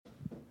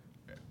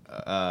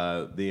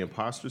The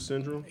imposter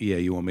syndrome. Yeah,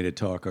 you want me to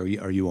talk? Are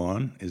you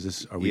on?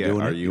 Are we Yeah,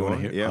 doing are it? you wanna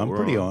on? hear? Yeah, I'm we're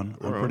pretty on.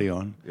 on. I'm pretty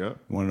on. Yeah. You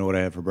want to know what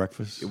I had for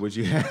breakfast? What'd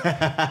you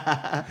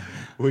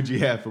What'd you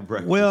have for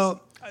breakfast?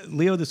 Well,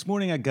 Leo, this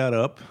morning I got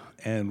up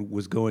and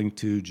was going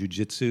to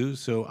jujitsu,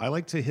 so I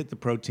like to hit the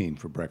protein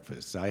for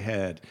breakfast. I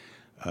had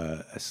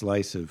a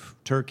slice of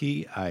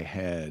turkey, I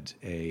had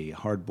a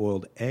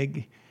hard-boiled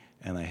egg,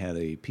 and I had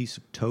a piece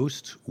of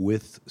toast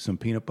with some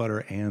peanut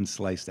butter and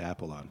sliced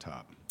apple on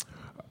top.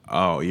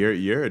 Oh,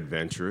 you're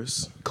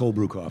adventurous. Cold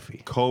brew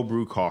coffee. Cold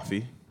brew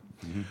coffee.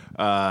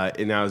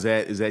 And now is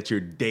that your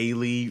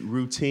daily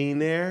routine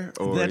there?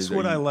 Or That's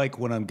what I like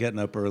when I'm getting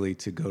up early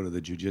to go to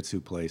the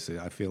jiu-jitsu place.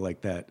 I feel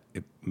like that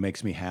it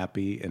makes me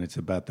happy, and it's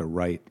about the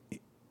right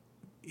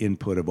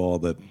input of all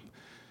the,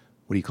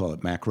 what do you call it,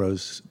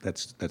 macros?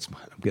 That's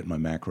I'm getting my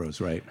macros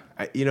right.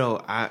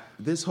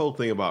 This whole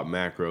thing about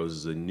macros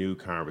is a new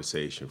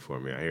conversation for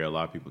me. I hear a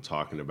lot of people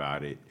talking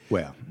about it.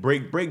 Well,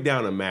 break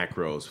down the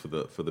macros for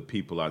the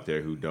people out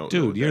there who don't.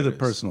 Dude, know what you're that the is.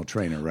 personal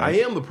trainer, right? I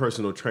am the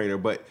personal trainer,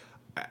 but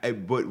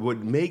what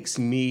makes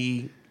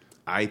me,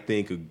 I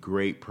think, a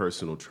great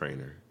personal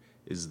trainer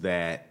is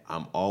that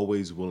I'm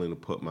always willing to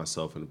put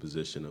myself in a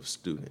position of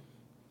student.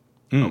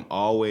 I'm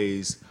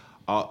always.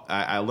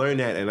 I learned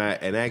that,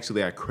 and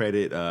actually I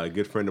credit a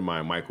good friend of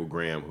mine, Michael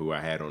Graham, who I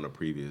had on a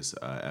previous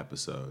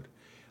episode,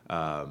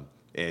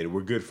 and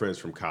we're good friends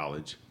from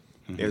college.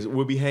 And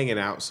we'll be hanging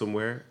out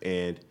somewhere,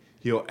 and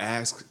he'll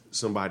ask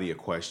somebody a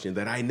question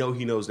that I know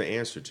he knows the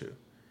answer to.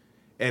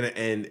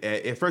 And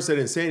at first I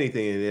didn't say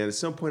anything, and then at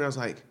some point I was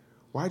like,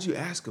 "Why'd you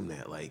ask him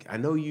that? Like, I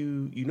know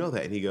you know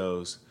that." And he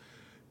goes,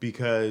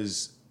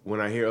 "Because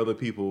when I hear other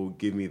people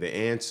give me the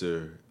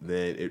answer,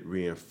 then it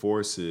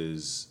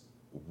reinforces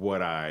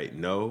what I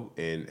know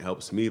and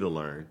helps me to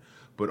learn.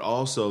 But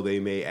also they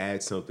may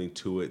add something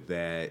to it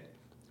that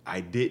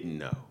I didn't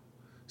know."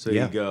 So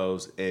Yeah. he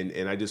goes,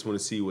 and I just want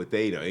to see what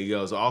they know. He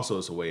goes, also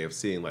it's a way of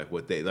seeing like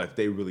what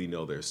they really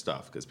know their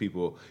stuff, because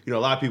people, a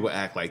lot of people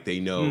act like they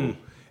know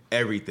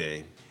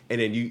everything, and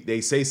then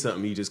they say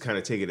something, you just kind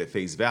of take it at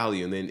face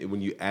value, and then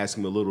when you ask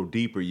them a little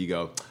deeper, you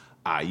go,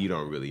 you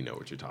don't really know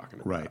what you're talking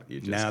about. Right.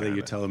 You're just Now that kinda...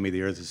 you're telling me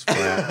the earth is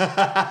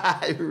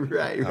flat,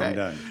 right. I'm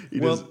done.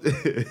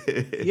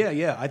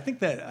 Yeah. I think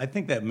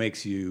that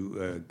makes you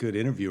a good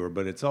interviewer,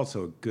 but it's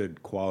also a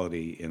good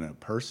quality in a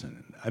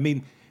person. I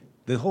mean,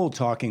 the whole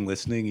talking,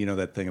 listening,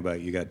 that thing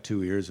about you got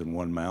 2 ears and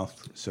 1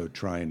 mouth, so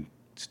try and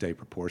stay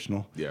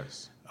proportional.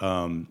 Yes.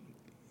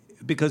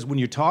 Because when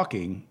you're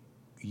talking,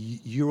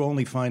 you're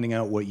only finding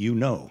out what you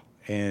know,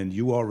 and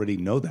you already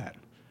know that.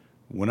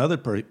 When other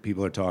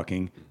people are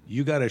talking,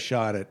 you got a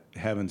shot at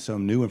having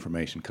some new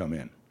information come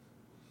in.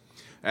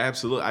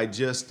 Absolutely. I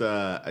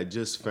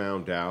just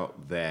found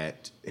out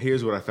that,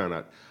 here's what I found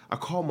out. I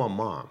called my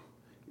mom,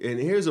 and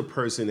here's a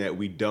person that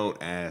we don't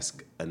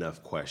ask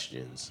enough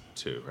questions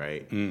to,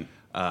 right?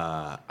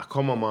 I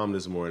called my mom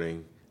this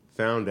morning,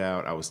 found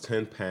out I was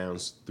 10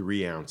 pounds,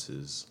 3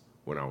 ounces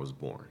when I was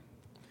born.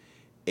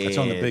 That's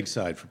on the big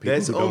side for people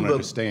who don't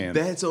understand.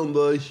 That's on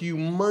the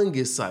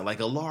humongous side.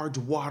 Like a large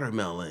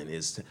watermelon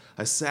is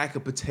a sack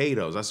of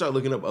potatoes. I started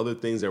looking up other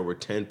things that were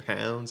 10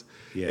 pounds,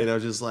 and I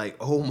was just like,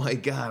 oh my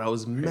God, I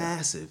was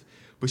massive.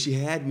 But she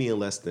had me in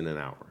less than an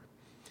hour.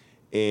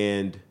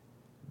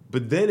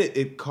 But then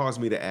it caused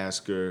me to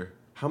ask her,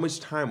 how much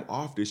time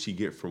off does she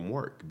get from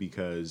work?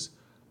 Because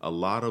a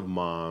lot of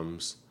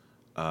moms,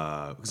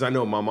 because I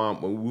know my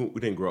mom, we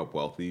didn't grow up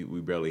wealthy.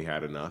 We barely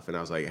had enough. And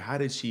I was like, how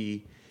did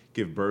she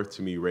give birth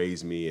to me,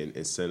 raise me,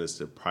 and send us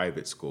to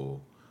private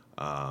school,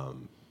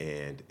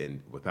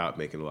 and without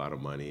making a lot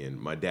of money? And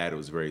my dad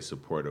was very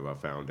supportive, I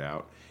found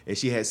out. And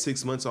she had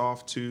 6 months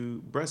off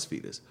to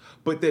breastfeed us.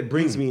 But that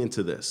brings me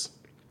into this,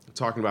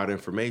 talking about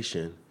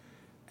information,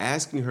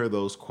 asking her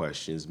those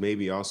questions,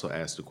 maybe also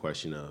ask the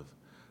question of,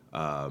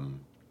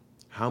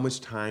 how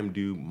much time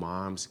do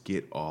moms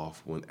get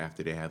off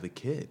after they have a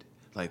kid?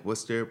 Like,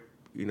 what's their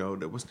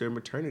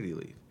maternity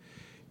leave?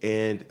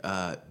 And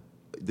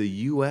the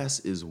U.S.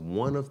 is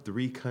one of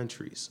 3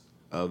 countries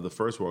of the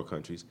first world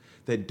countries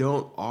that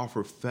don't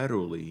offer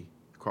federally,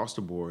 across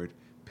the board,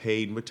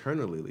 paid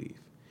maternity leave.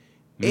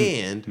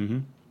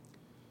 And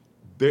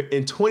they're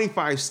in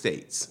 25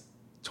 states,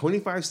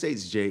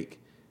 Jake,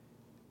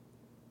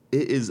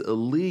 it is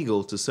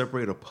illegal to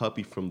separate a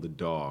puppy from the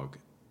dog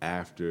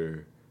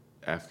after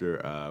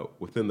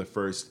within the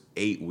first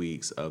 8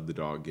 weeks of the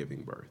dog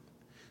giving birth.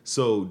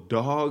 So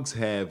dogs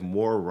have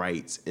more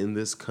rights in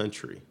this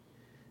country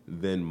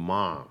than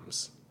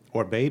moms.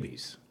 Or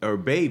babies.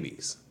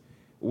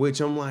 Which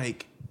I'm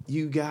like,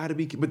 you gotta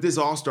be, but this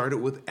all started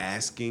with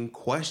asking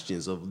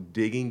questions, of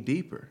digging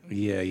deeper.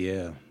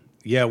 Yeah,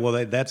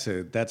 well, that's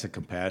a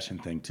compassion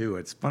thing too.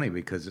 It's funny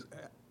because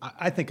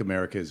I think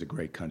America is a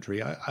great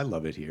country. I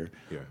love it here.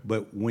 Yeah.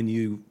 But when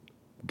you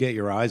get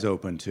your eyes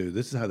open to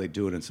this is how they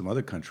do it in some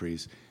other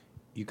countries,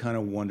 you kind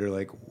of wonder,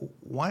 like,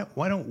 why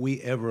don't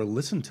we ever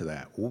listen to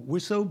that? We're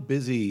so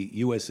busy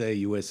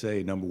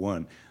USA, number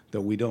one, that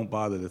we don't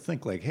bother to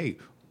think like, hey,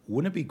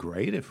 wouldn't it be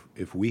great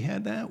if we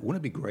had that? Wouldn't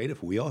it be great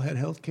if we all had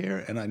health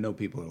care? And I know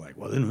people are like,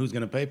 well, then who's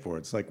going to pay for it?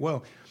 It's like,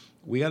 well,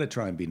 we got to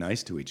try and be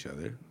nice to each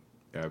other.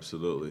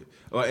 Absolutely.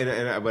 Well,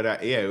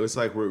 yeah, it was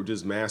like we're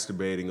just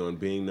masturbating on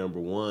being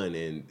number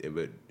one,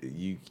 but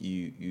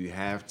you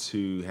have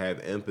to have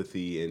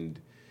empathy and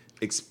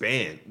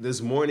expand.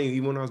 This morning,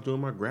 even when I was doing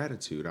my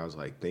gratitude, I was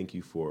like, thank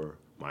you for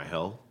my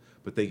health,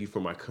 but thank you for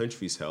my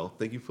country's health.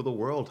 Thank you for the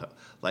world health.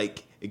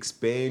 Like,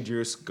 expand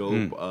your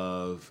scope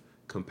of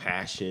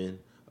compassion,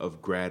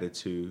 of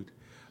gratitude.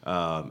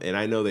 And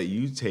I know that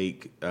you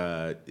take,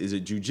 is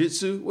it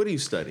jujitsu? What are you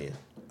studying?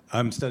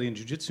 I'm studying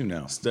jiu-jitsu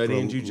now.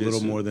 Studying jiu-jitsu. A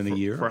little more than a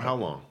year. For how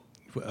long?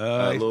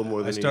 A little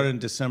more than I started in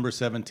December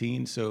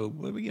 17, so,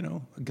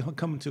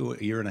 coming to a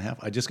year and a half.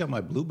 I just got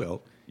my blue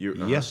belt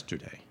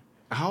yesterday.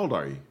 How old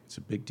are you? It's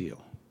a big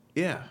deal.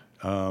 Yeah.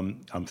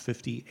 I'm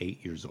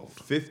 58 years old.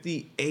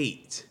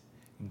 58.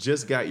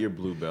 Just got your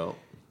blue belt.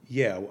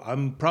 Yeah,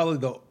 I'm probably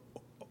the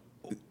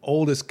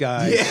oldest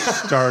guy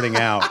starting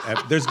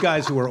out. There's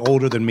guys who are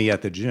older than me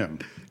at the gym,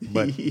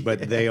 but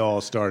they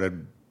all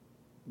started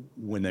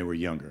when they were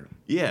younger.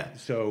 Yeah.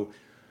 So,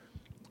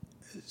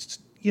 it's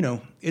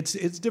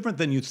different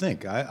than you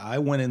think. I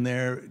went in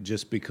there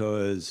just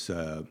because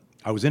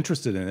I was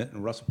interested in it,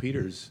 and Russell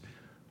Peters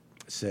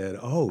said,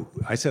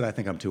 I said, I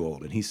think I'm too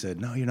old. And he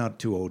said, no, you're not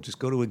too old. Just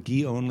go to a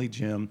gi-only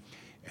gym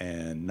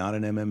and not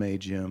an MMA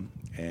gym,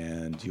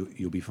 and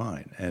you'll be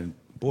fine. And,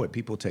 boy,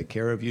 people take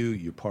care of you.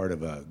 You're part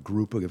of a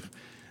group of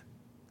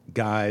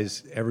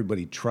guys.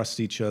 Everybody trusts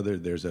each other.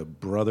 There's a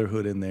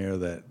brotherhood in there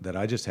that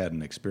I just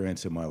hadn't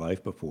experienced in my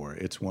life before.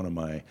 It's one of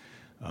my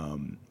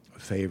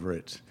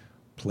favorite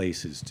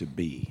places to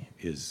be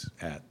is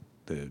at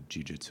the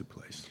jiu-jitsu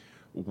place.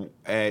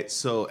 At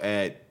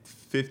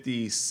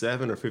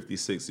 57 or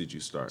 56 did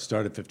you start?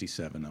 Started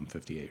 57. I'm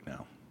 58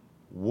 now.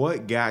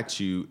 What got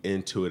you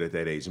into it at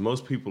that age?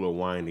 Most people are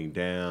winding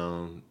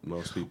down.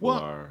 Most people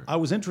are. I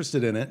was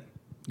interested in it,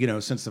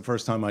 since the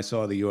first time I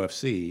saw the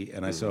UFC,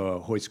 and I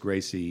saw Royce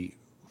Gracie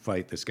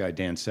fight this guy,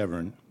 Dan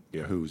Severn,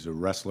 who's a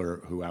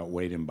wrestler who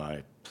outweighed him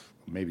by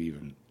maybe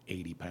even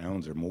 80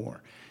 pounds or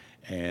more.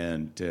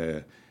 And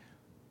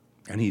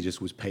he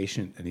just was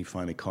patient, and he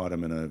finally caught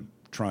him in a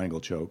triangle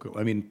choke.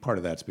 I mean, part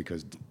of that's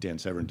because Dan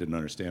Severn didn't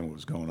understand what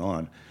was going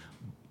on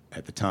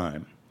at the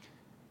time.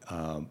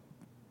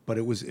 But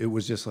it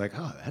was just like,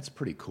 that's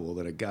pretty cool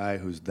that a guy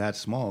who's that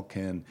small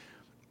can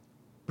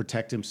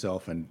protect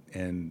himself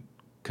and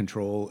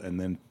control and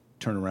then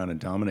turn around and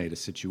dominate a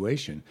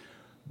situation.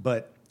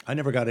 But I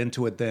never got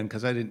into it then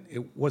because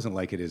it wasn't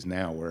like it is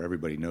now where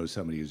everybody knows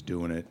somebody who's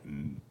doing it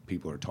and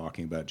people are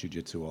talking about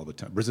jiu-jitsu all the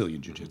time,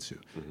 Brazilian jiu-jitsu.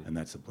 Mm-hmm. And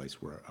that's the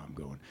place where I'm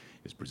going,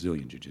 is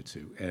Brazilian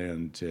jiu-jitsu.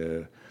 And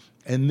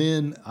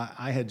then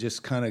I had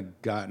just kind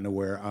of gotten to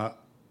where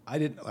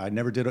I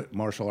never did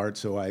martial arts,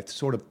 so I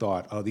sort of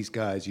thought, these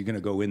guys, you're going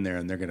to go in there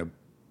and they're going to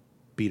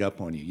beat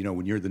up on you.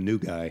 When you're the new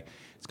guy,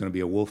 it's going to be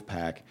a wolf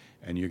pack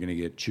and you're going to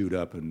get chewed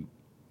up and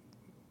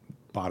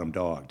bottom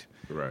dogged.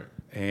 Right.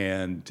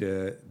 And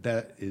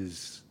that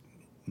is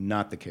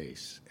not the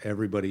case.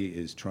 Everybody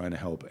is trying to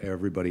help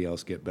everybody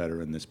else get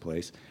better in this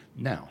place.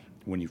 Now,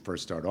 when you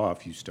first start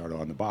off, you start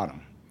on the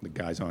bottom. The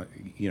guy's on,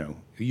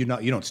 you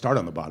don't start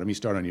on the bottom, you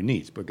start on your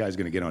knees, but guy's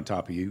going to get on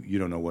top of you. You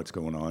don't know what's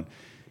going on.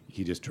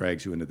 He just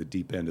drags you into the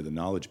deep end of the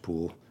knowledge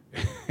pool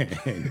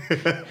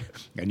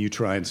and you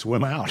try and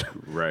swim out.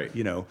 Right.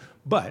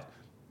 But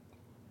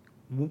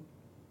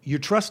you're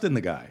trusting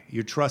the guy.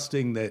 You're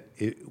trusting that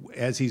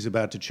as he's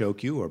about to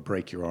choke you or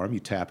break your arm,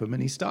 you tap him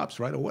and he stops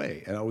right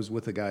away. And I was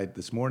with a guy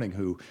this morning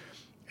who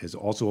is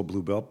also a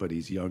blue belt, but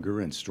he's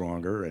younger and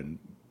stronger and,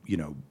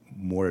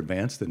 more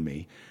advanced than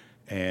me.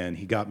 And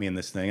he got me in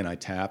this thing and I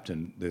tapped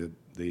and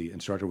the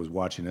instructor was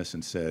watching us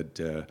and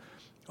said,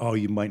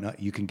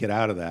 you can get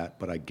out of that,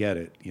 but I get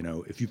it.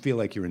 If you feel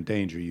like you're in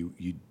danger, you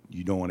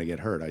don't want to get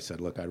hurt. I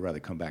said, look, I'd rather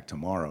come back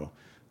tomorrow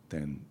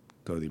than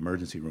go to the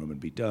emergency room and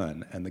be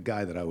done. And the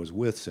guy that I was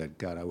with said,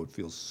 God, I would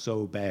feel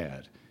so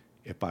bad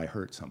if I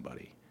hurt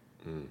somebody.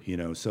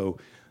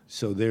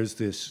 So there's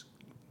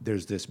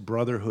this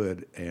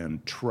brotherhood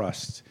and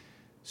trust.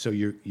 So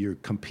you're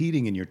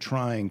competing and you're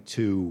trying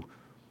to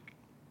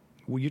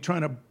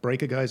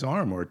break a guy's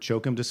arm or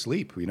choke him to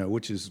sleep,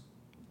 which is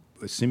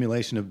a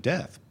simulation of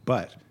death.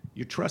 But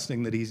you're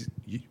trusting that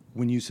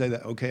when you say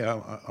that, okay,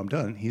 I'm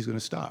done, he's going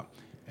to stop.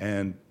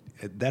 And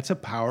that's a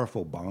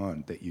powerful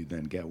bond that you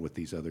then get with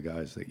these other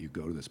guys that you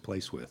go to this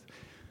place with.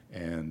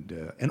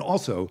 And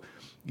also,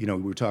 we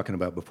were talking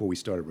about before we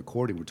started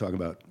recording, we're talking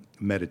about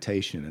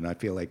meditation. And I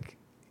feel like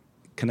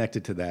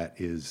connected to that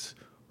is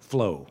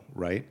flow,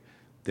 right?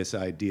 This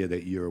idea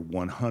that you're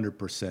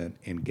 100%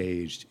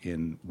 engaged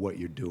in what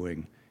you're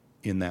doing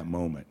in that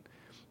moment.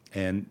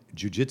 And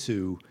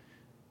jiu-jitsu,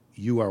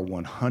 you are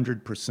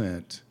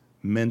 100%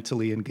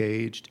 mentally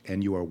engaged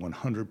and you are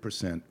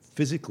 100%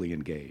 physically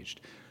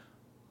engaged.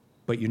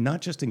 But you're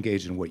not just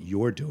engaged in what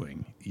you're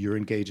doing, you're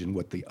engaged in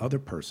what the other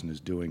person is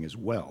doing as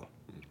well.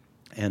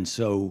 And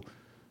so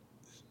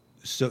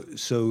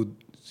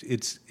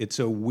it's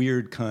a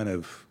weird kind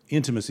of,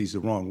 intimacy is the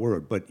wrong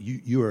word, but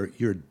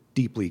you're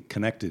deeply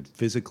connected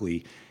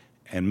physically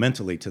and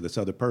mentally to this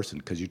other person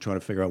because you're trying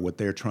to figure out what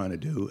they're trying to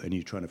do and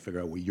you're trying to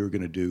figure out what you're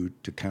going to do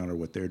to counter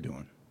what they're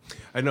doing.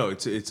 I know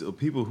it's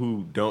people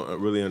who don't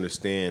really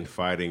understand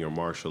fighting or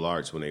martial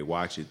arts. When they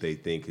watch it, they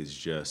think it's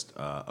just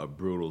a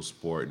brutal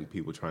sport and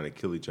people trying to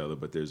kill each other.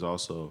 But there's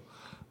also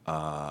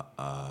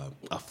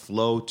a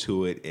flow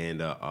to it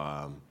and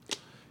I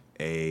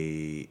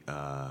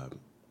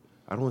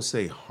don't want to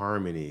say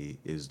harmony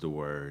is the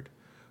word,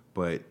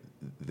 but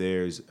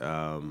there's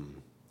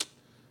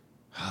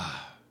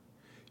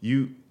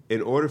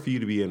in order for you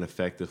to be an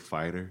effective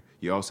fighter,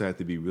 you also have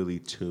to be really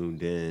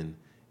tuned in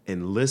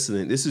and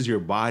listening. This is your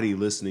body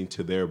listening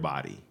to their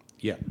body.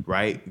 Yeah.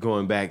 Right?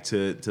 Going back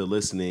to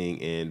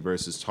listening and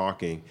versus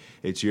talking.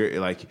 It's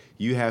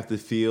you have to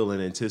feel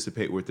and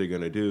anticipate what they're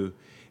going to do.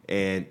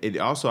 And it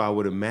also, I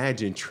would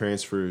imagine,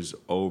 transfers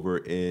over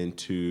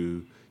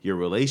into your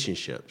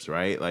relationships,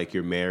 right? Like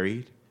you're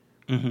married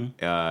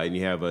and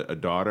you have a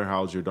daughter.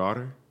 How old's your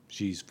daughter?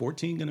 She's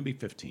 14, going to be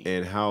 15.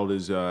 And how old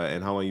is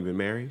and how long you been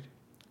married?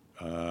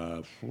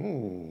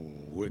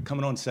 We're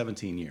coming on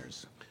 17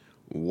 years.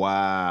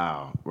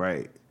 Wow.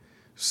 Right.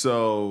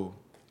 So,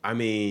 I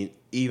mean,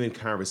 even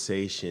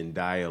conversation,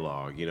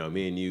 dialogue,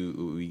 me and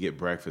you, we get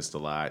breakfast a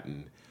lot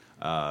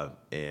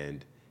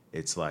and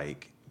it's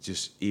like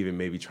just even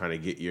maybe trying to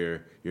get your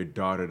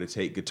daughter to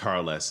take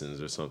guitar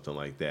lessons or something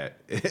like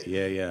that.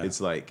 Yeah. It's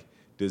like,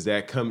 does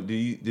it come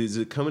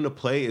into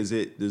play?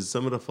 Does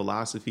some of the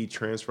philosophy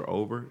transfer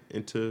over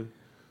into?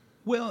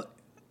 Well,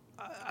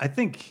 I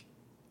think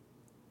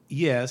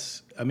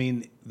yes. I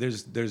mean,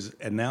 there's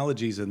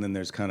analogies and then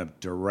there's kind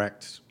of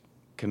direct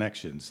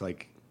connections.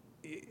 Like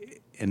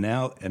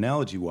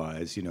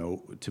analogy-wise,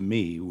 to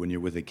me, when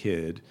you're with a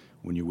kid,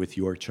 when you're with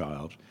your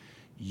child,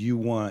 you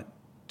want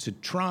to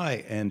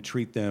try and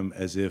treat them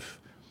as if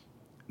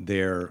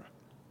they're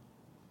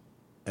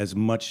as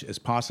much as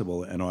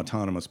possible an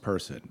autonomous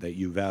person, that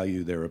you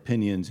value their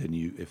opinions and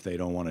if they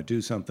don't want to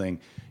do something,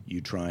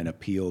 you try and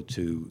appeal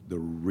to the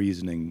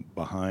reasoning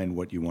behind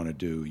what you want to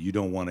do. You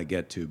don't want to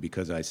get to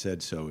because I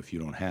said so if you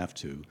don't have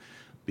to,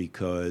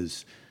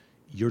 because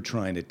you're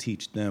trying to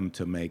teach them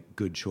to make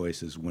good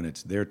choices when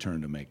it's their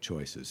turn to make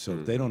choices. So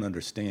if they don't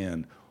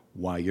understand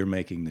why you're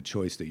making the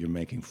choice that you're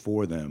making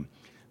for them,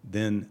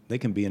 then they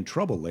can be in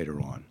trouble later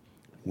on.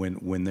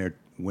 When they're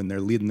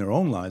leading their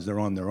own lives, they're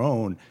on their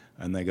own,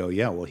 and they go,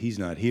 yeah, well, he's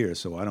not here,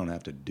 so I don't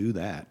have to do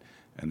that.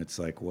 And it's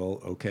like,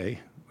 well, okay,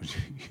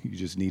 you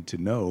just need to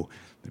know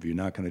if you're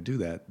not going to do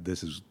that,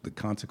 this is the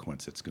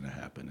consequence that's going to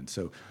happen. And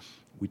so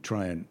we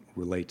try and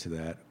relate to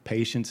that.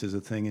 Patience is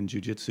a thing in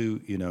jiu-jitsu.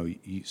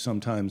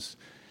 Sometimes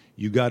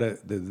you got to,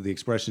 the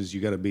expression is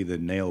you got to be the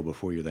nail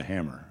before you're the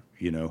hammer.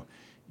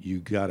 You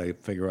got to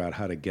figure out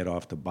how to get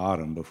off the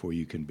bottom before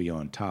you can be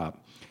on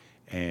top.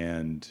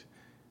 And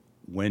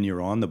when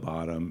you're on the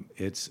bottom,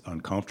 it's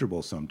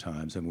uncomfortable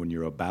sometimes. And when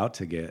you're about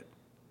to get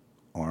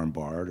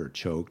armbarred or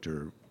choked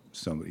or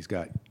somebody's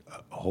got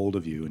a hold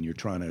of you and you're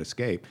trying to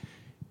escape,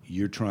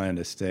 you're trying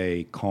to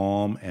stay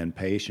calm and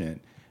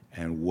patient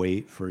and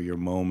wait for your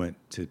moment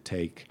to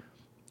take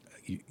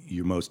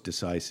your most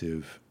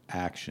decisive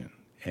action.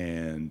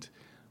 And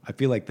I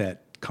feel like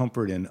that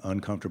comfort in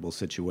uncomfortable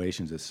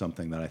situations is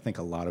something that I think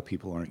a lot of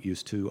people aren't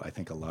used to. I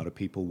think a lot of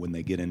people, when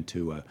they get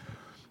into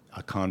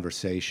a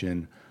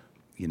conversation,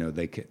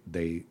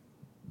 they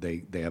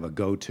have a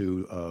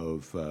go-to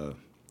of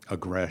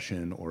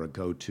aggression or a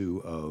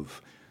go-to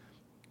of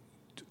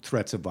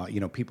threats of,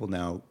 people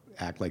now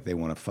act like they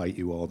want to fight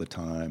you all the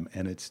time.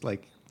 And it's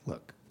like,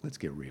 look, let's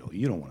get real.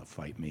 You don't want to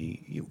fight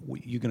me.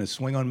 You're going to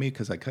swing on me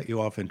because I cut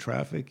you off in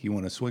traffic? You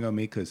want to swing on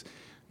me because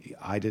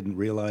I didn't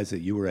realize that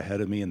you were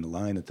ahead of me in the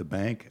line at the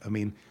bank? I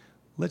mean,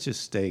 let's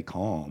just stay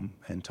calm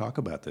and talk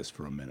about this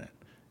for a minute.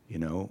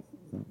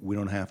 We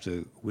don't have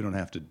to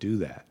do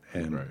that.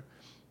 And, right.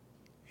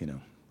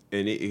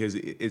 And because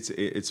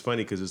it's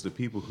funny because it's the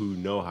people who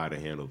know how to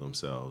handle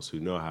themselves, who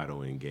know how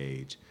to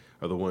engage,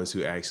 are the ones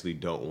who actually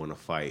don't want to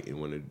fight and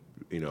want to,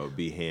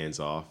 be hands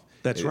off.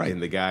 That's right.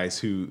 And the guys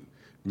who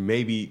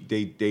maybe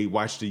they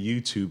watched a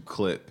YouTube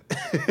clip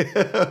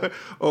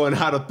on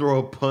how to throw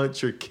a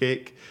punch or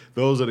kick.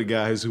 Those are the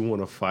guys who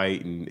want to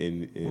fight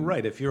and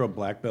right. If you're a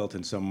black belt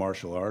in some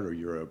martial art or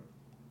you're a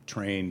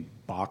trained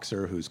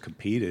boxer who's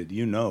competed,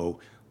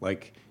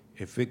 like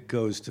if it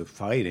goes to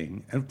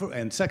fighting,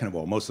 and second of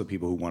all, most of the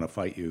people who want to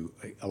fight you,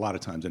 a lot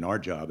of times in our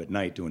job at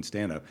night doing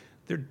stand-up,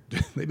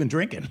 they've been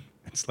drinking.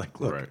 It's like,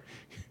 look, right.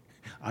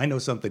 I know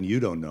something you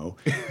don't know,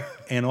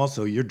 and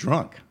also you're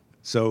drunk.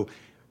 So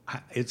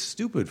it's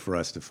stupid for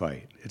us to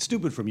fight. It's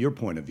stupid from your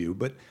point of view,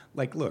 but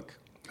like, look,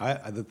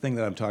 the thing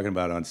that I'm talking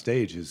about on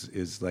stage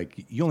is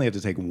like you only have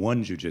to take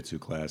one jiu-jitsu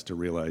class to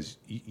realize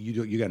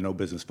you got no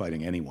business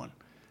fighting anyone.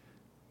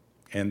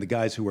 And the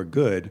guys who are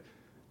good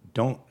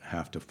don't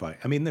have to fight.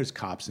 I mean, there's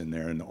cops in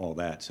there and all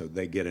that, so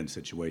they get in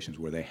situations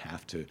where they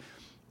have to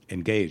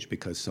engage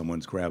because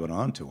someone's grabbing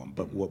onto them.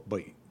 But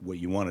what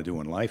you want to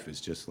do in life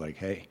is just like,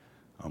 hey,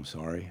 I'm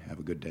sorry, have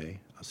a good day,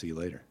 I'll see you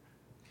later.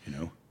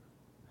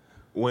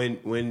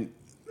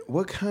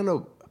 What kind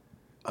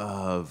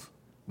of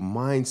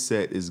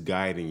mindset is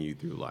guiding you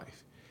through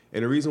life?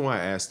 And the reason why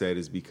I ask that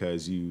is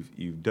because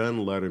you've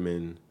done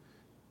Letterman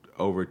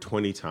over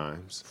 20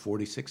 times.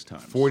 46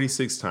 times.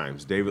 46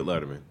 times, David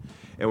Letterman.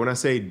 And when I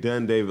say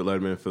done David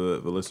Letterman, for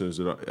the listeners,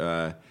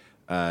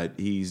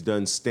 he's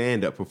done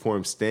stand-up,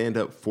 performed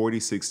stand-up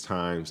 46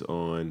 times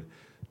on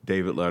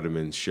David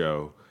Letterman's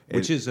show.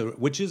 Which is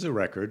a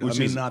record. I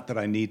mean, not that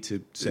I need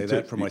to say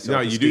that for myself.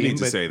 No, you do need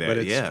to say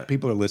that. But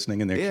people are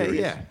listening and they're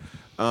curious.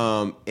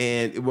 Yeah.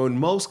 And when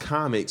most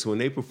comics, when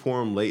they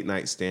perform late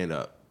night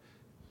stand-up,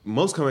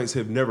 most comics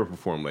have never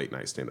performed late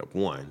night stand-up,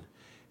 one.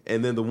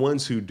 And then the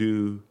ones who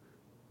do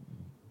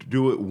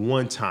it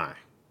one time,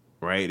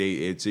 right?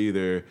 It's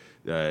either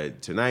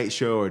Tonight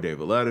Show or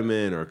David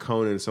Letterman or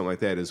Conan or something like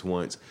that is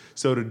once.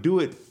 So to do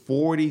it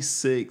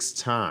 46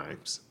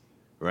 times,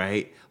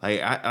 right?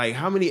 Like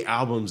how many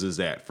albums is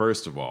that,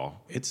 first of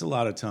all? It's a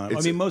lot of time.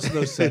 I mean, most of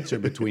those sets are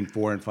between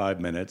 4 and 5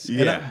 minutes.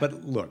 Yeah.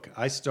 But look,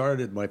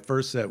 my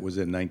first set was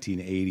in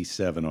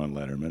 1987 on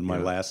Letterman. My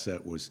last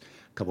set was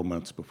a couple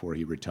months before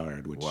he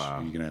retired, which you're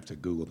going to have to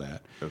Google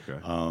that. Okay.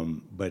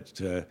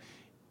 But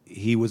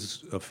he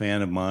was a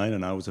fan of mine,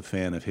 and I was a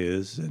fan of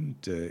his. And,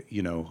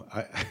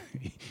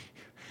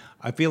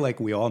 I feel like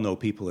we all know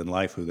people in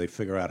life who they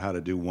figure out how to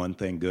do one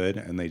thing good,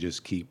 and they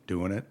just keep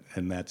doing it.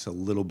 And that's a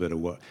little bit of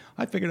what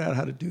I figured out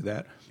how to do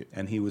that.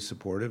 And he was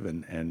supportive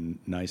and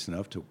nice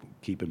enough to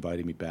keep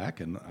inviting me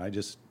back. And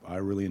I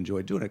really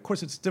enjoyed doing it. Of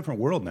course, it's a different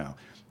world now.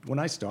 When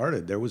I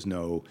started, there was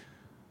no,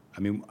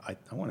 I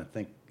want to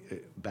think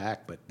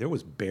back, but there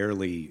was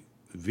barely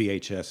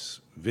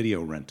VHS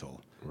video rental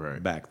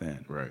back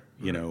then. Right.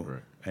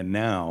 And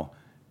now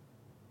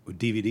with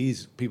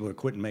DVDs, people are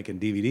quitting making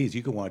DVDs.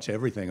 You can watch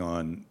everything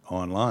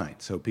online.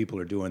 So people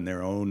are doing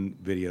their own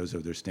videos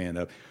of their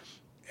stand-up.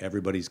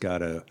 Everybody's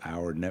got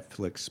our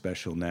Netflix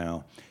special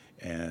now,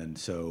 and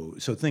so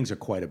things are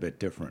quite a bit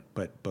different.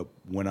 But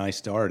when I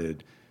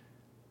started,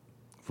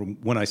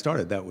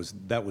 that was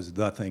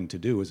the thing to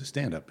do as a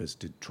stand-up, is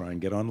to try and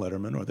get on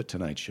Letterman or the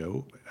Tonight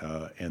Show,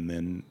 and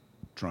then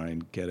try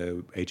and get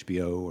a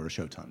HBO or a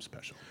Showtime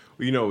special.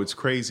 Well, what's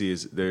crazy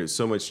is there's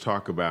so much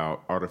talk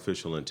about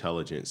artificial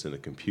intelligence, and the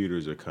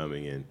computers are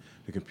coming in.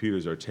 The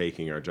computers are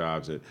taking our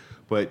jobs.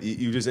 But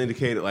you just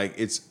indicated like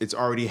it's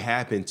already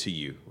happened to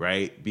you,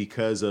 right?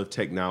 Because of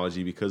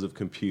technology, because of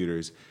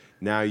computers.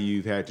 Now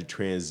you've had to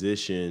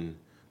transition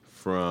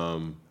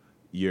from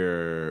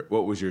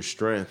what was your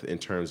strength in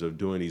terms of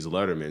doing these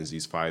Lettermans,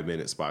 these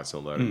 5-minute spots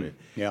on Letterman.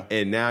 Yeah.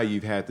 And now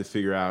you've had to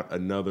figure out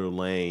another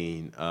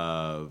lane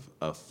of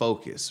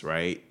focus,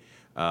 right?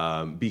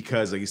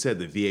 Because, like you said,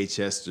 the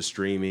VHS to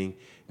streaming,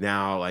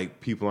 now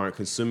like people aren't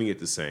consuming it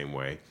the same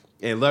way.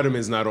 And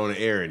Letterman's not on the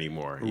air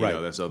anymore. You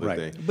know, that's the other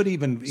thing. But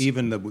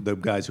even the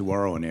guys who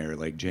are on air,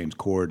 like James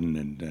Corden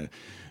and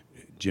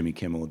Jimmy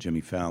Kimmel,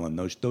 Jimmy Fallon,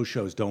 those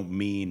shows don't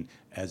mean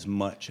as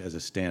much as a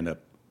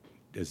stand-up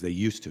as they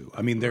used to.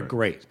 I mean, they're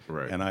great.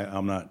 Right. And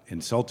I'm not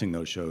insulting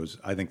those shows.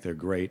 I think they're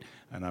great,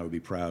 and I would be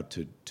proud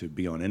to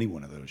be on any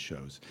one of those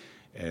shows.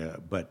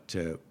 But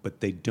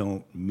they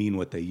don't mean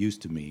what they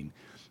used to mean.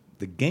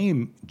 The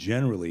game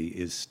generally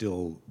is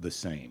still the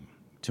same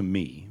to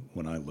me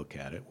when I look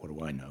at it. What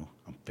do I know?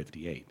 I'm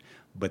 58.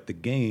 But the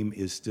game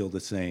is still the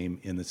same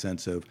in the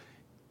sense of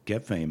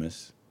get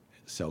famous,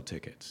 sell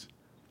tickets.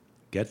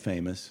 Get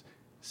famous,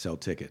 sell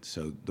tickets.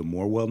 So the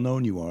more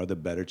well-known you are, the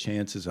better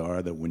chances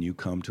are that when you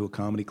come to a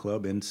comedy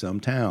club in some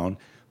town,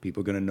 enough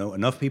people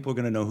are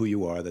going to know who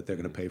you are that they're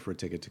going to pay for a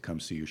ticket to come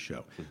see your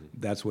show. Mm-hmm.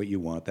 That's what you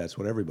want. That's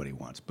what everybody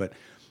wants. But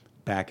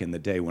back in the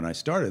day when I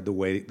started, the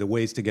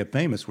ways to get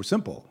famous were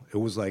simple. It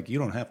was like you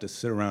don't have to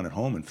sit around at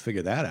home and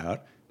figure that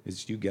out.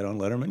 It's you get on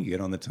Letterman, you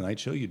get on the Tonight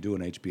Show, you do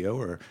an HBO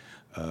or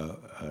a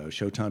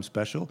Showtime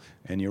special,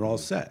 and you're all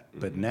set. Mm-hmm.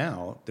 But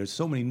now there's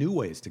so many new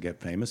ways to get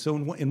famous. So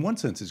in one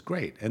sense, it's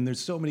great, and there's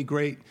so many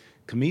great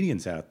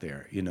comedians out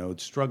there,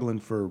 struggling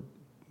for,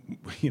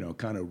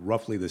 kind of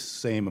roughly the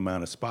same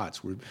amount of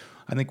spots.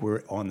 I think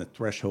we're on the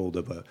threshold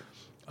of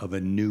a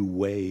new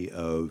way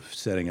of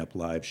setting up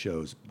live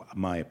shows,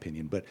 my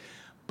opinion.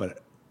 But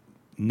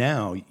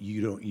now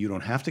you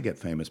don't have to get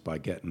famous by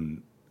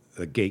getting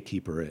a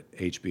gatekeeper at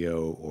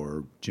HBO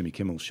or Jimmy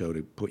Kimmel's show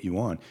to put you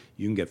on.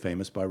 You can get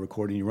famous by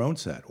recording your own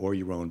set or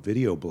your own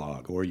video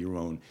blog or your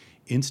own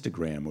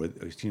Instagram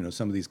or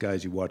some of these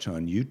guys you watch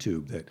on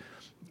YouTube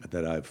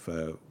that I've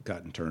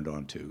gotten turned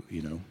on to.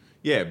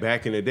 Yeah,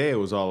 back in the day, it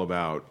was all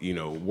about,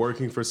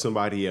 working for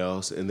somebody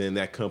else, and then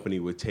that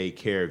company would take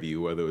care of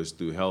you, whether it was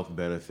through health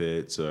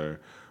benefits or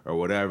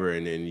whatever,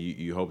 and then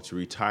you hope to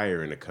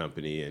retire in a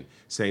company. And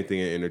same thing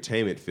in the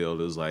entertainment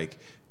field. It was like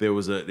there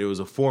was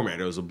a format,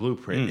 there was a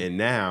blueprint, and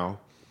now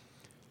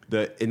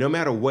no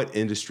matter what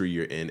industry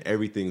you're in,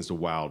 everything's the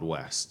Wild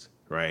West,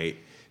 right?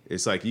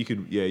 It's like you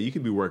could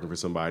be working for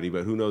somebody,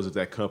 but who knows if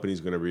that company's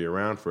going to be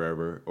around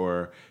forever,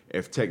 or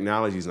if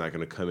technology's not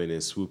going to come in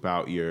and swoop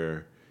out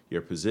your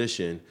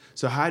position.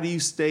 So how do you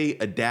stay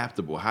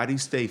adaptable? How do you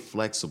stay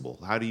flexible?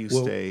 How do you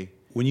stay?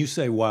 When you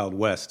say Wild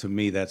West, to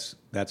me, that's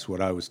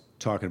what I was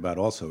talking about.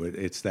 Also,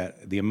 it's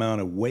that the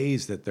amount of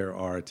ways that there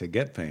are to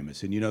get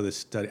famous. And you know, this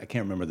study, I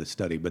can't remember the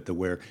study, but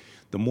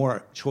the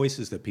more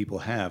choices that people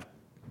have,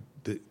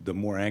 the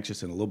more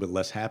anxious and a little bit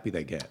less happy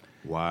they get.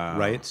 Wow.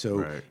 Right. So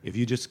Right. if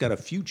you just got a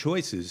few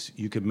choices,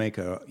 you could make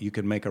a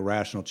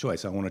rational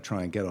choice. I want to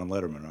try and get on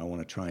Letterman, or I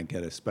want to try and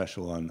get a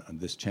special on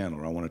this channel,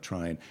 or I want to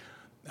try and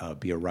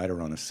be a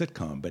writer on a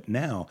sitcom. But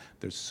now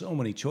there's so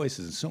many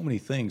choices and so many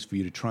things for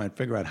you to try and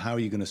figure out how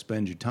you're going to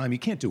spend your time. You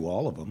can't do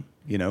all of them,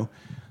 you know,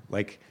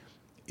 like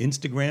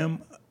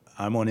Instagram.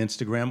 I'm on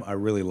Instagram. I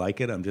really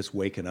like it. I'm just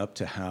waking up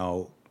to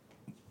how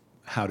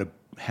to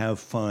have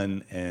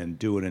fun and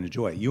do it and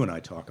enjoy it. You and I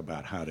talk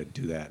about how to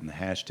do that and the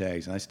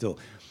hashtags, and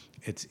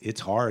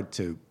it's hard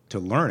to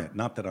learn it.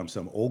 Not that I'm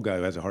some old guy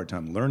who has a hard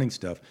time learning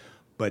stuff,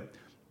 but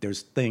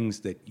there's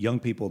things that young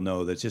people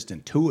know that's just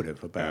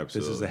intuitive about.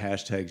 Absolutely. This is the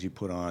hashtags you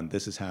put on.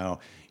 This is how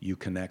you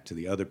connect to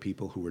the other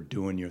people who are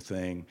doing your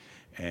thing.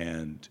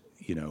 And,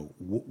 you know,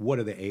 what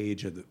are the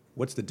age of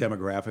what's the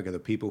demographic of the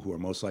people who are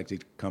most likely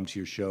to come to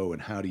your show,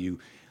 and how do you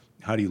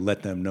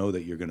let them know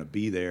that you're going to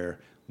be there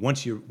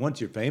once you're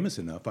famous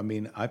enough? I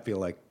mean, I feel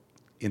like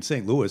in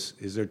St. Louis,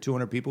 is there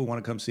 200 people who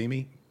want to come see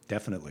me?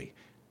 Definitely.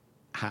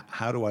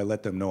 How do I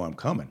let them know I'm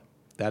coming?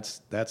 That's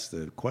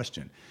the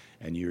question.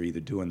 And you're either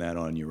doing that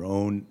on your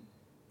own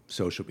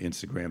social,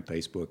 Instagram,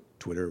 Facebook,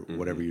 Twitter,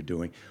 whatever you're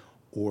doing,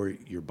 or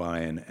you're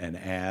buying an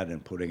ad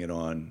and putting it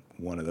on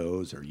one of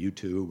those, or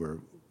YouTube, or,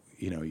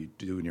 you know, you're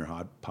doing your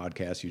hot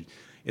podcast.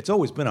 It's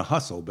always been a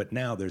hustle, but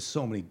now there's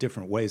so many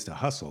different ways to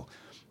hustle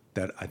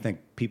that I think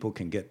people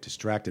can get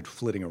distracted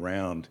flitting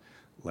around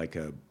like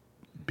a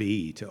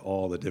bee to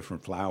all the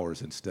different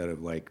flowers, instead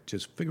of like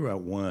just figure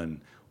out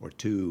one or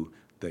two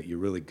that you're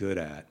really good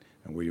at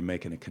and where you're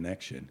making a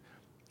connection.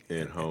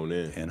 And hone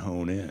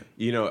in.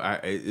 You know,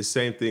 it's the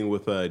same thing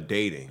with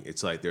dating.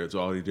 It's like there's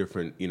all these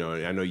different, you know,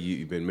 I know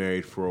you've been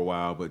married for a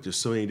while, but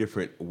just so many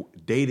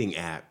different dating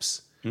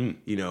apps,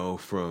 you know,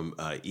 from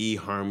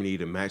eHarmony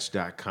to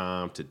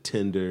Match.com to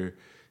Tinder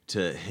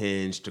to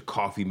Hinge to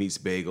Coffee Meets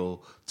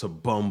Bagel to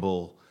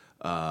Bumble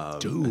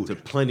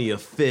to Plenty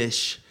of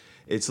Fish.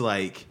 It's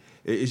like,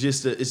 it's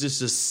just a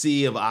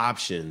sea of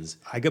options.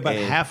 I got about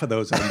half of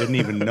those I didn't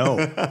even know.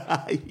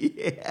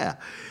 Yeah.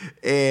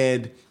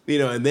 And, you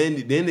know, and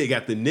then they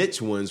got the niche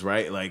ones,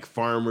 right? Like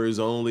Farmers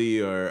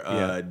Only,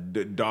 or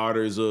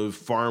Daughters of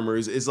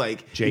Farmers. It's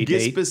like, it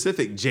gets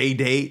specific.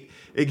 J-Date.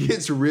 It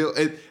gets real.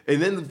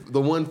 And then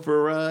the one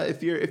for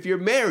if you're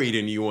married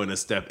and you want to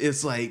step,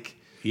 it's like,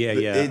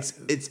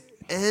 it's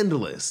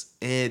endless.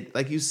 And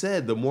like you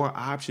said, the more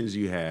options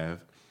you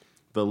have,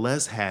 the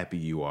less happy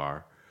you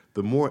are,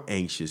 the more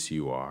anxious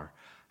you are.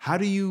 How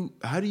do you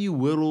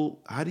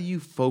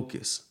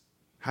focus?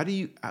 What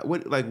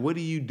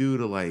do you do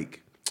to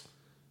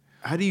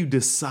how do you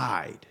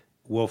decide?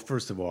 Well,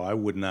 first of all, I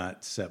would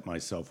not set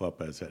myself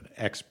up as an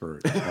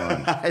expert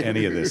on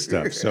any of this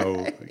stuff.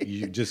 So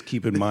you just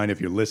keep in mind,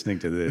 if you're listening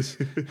to this,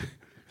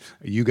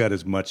 you got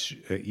as much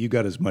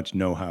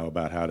know-how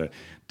about how to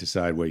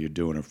decide what you're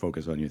doing or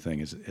focus on your thing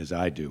as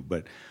I do.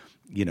 But,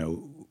 you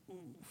know,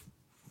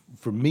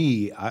 for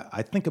me,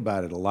 I think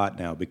about it a lot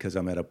now, because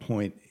I'm at a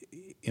point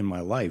in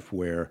my life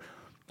where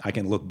I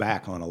can look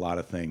back on a lot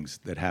of things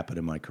that happened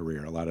in my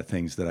career, a lot of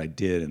things that I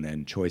did, and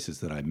then choices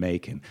that I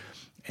make,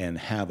 and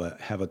have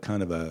a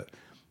kind of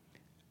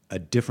a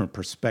different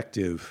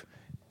perspective,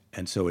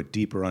 and so a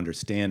deeper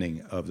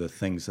understanding of the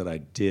things that I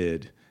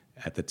did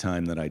at the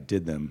time that I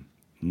did them.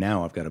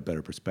 Now I've got a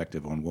better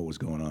perspective on what was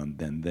going on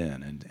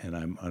then, and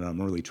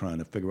I'm really trying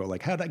to figure out,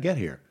 like, how did I get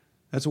here?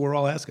 That's what we're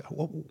all asking.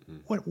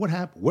 What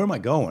happened? Where am I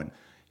going?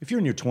 If you're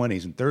in your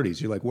 20s and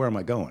 30s, you're like, where am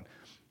I going?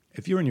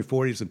 If you're in your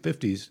 40s and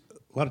 50s,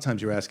 a lot of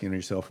times you're asking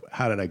yourself,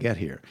 how did I get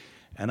here?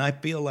 And I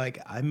feel like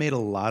I made a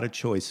lot of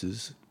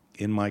choices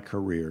in my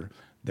career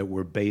that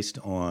were based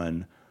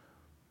on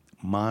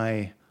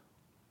my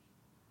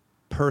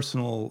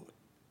personal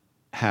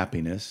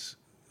happiness.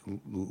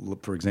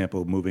 For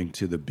example, moving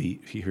to the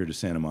beach here to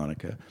Santa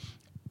Monica,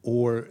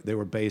 or they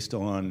were based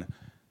on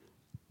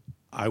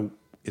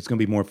it's going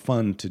to be more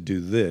fun to do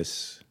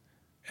this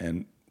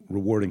and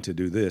rewarding to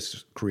do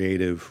this,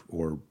 creative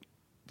or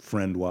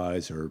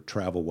friend-wise or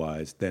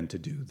travel-wise, than to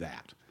do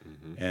that.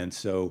 Mm-hmm. And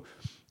so,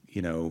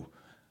 you know,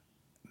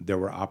 there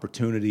were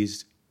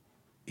opportunities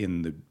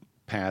in the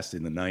past,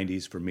 in the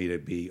 90s, for me to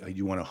be,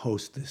 you want to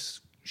host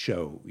this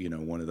show, you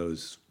know, one of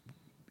those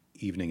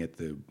evening at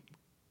the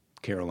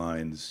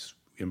Caroline's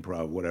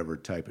Improv, whatever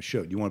type of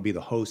show. You want to be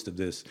the host of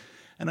this.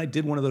 And I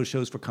did one of those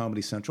shows for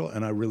Comedy Central,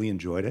 and I really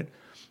enjoyed it.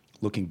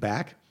 Looking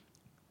back,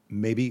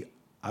 maybe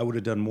I would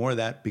have done more of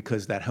that,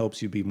 because that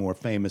helps you be more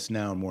famous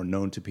now and more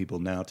known to people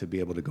now, to be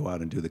able to go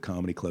out and do the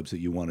comedy clubs that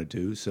you want to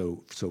do.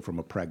 So from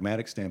a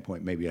pragmatic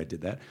standpoint, maybe I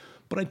did that.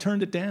 But I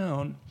turned it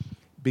down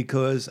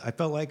because I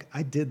felt like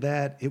I did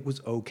that. It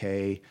was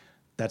okay.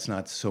 That's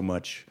not so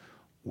much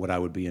what I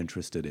would be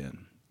interested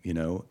in, you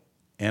know?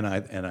 And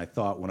I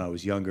thought when I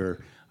was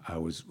younger, I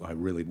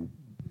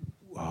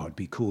oh, it'd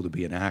be cool to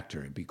be an actor.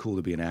 It'd be cool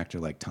to be an actor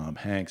like Tom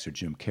Hanks or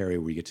Jim Carrey,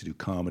 where you get to do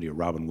comedy, or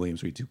Robin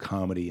Williams, where you do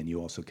comedy and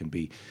you also can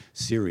be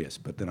serious.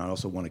 But then I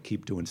also want to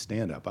keep doing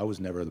stand-up. I was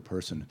never the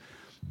person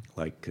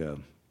like,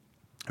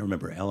 I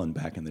remember Ellen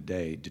back in the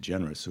day,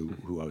 DeGeneres,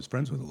 who I was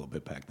friends with a little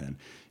bit back then.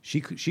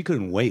 She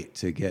couldn't wait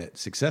to get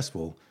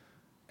successful,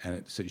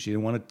 and so she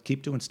didn't want to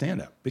keep doing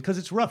stand-up because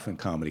it's rough in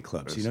comedy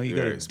clubs. You know, you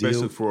got to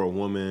especially for a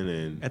woman,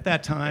 and at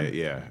that time.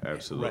 Yeah,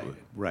 absolutely.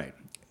 Right.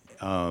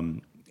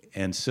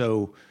 And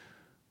so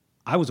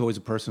I was always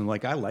a person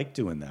like, I like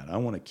doing that. I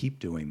want to keep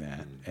doing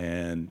that.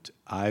 And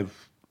I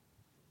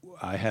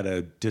had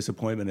a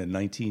disappointment in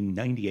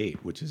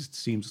 1998, which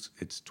seems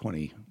it's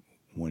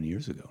 21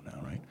 years ago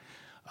now, right?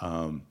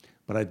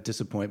 But I had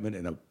disappointment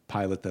in a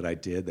pilot that I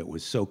did that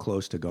was so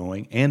close to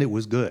going, and it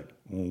was good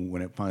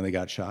when it finally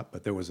got shot.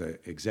 But there was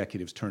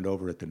executives turned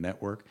over at the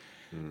network,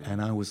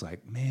 and I was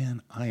like,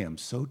 man, I am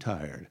so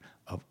tired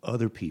of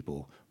other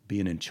people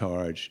being in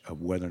charge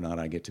of whether or not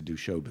I get to do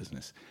show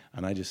business.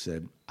 And I just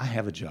said, I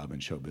have a job in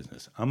show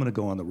business. I'm going to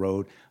go on the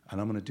road, and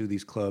I'm going to do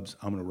these clubs.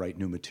 I'm going to write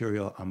new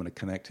material. I'm going to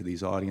connect to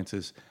these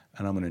audiences,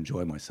 and I'm going to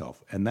enjoy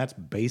myself. And that's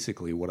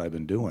basically what I've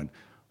been doing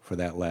for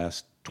that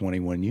last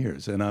 21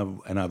 years. And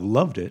I've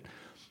loved it.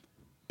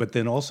 But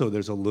then also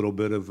there's a little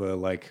bit of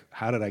like,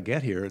 how did I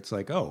get here? It's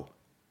like, oh,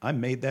 I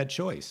made that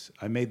choice.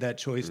 I made that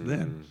choice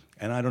then.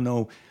 And I don't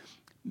know,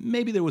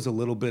 maybe there was a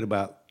little bit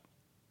about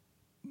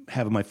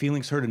having my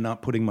feelings hurt and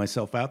not putting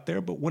myself out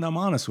there. But when I'm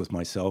honest with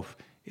myself,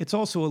 it's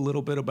also a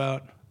little bit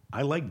about,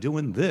 I like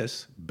doing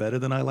this better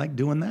than I like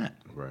doing that.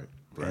 Right.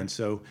 And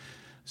so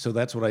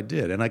that's what I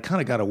did. And I kind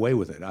of got away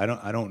with it.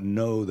 I don't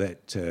know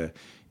that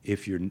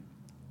if you're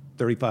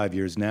 35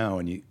 years now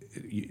and you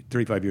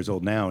 35 years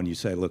old now and you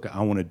say, look,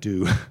 I want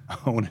to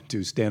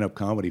do stand-up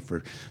comedy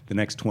for the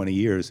next 20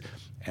 years,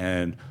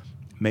 and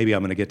maybe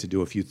I'm going to get to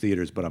do a few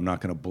theaters, but I'm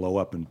not going to blow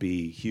up and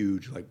be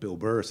huge like Bill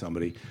Burr or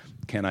somebody.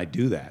 Can I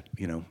do that?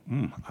 You know,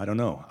 I don't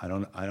know. I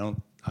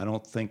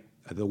don't think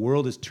the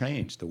world has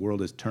changed. The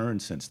world has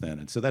turned since then.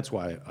 And so that's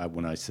why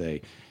when I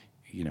say,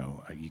 you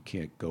know, you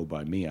can't go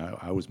by me,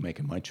 I was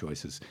making my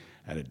choices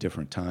at a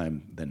different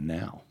time than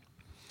now.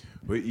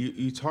 But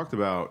you talked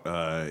about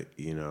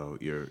you know,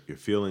 your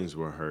feelings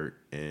were hurt,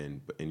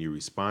 and you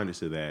responded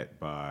to that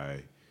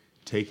by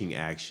taking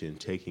action,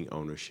 taking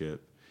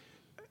ownership.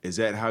 Is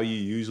that how you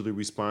usually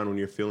respond when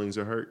your feelings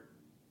are hurt?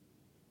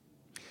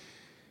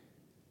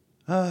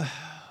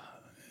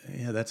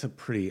 Yeah, that's a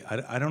pretty.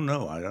 I don't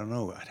know.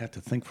 I'd have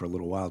to think for a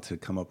little while to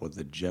come up with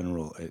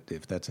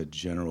if that's a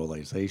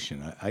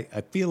generalization.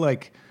 I feel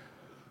like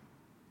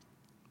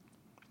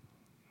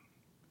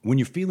when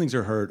your feelings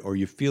are hurt, or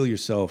you feel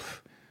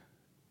yourself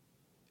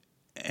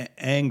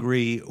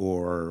angry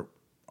or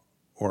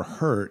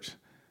hurt,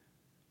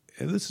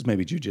 and this is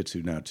maybe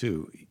jiu-jitsu now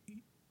too,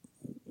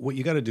 what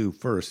you got to do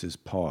first is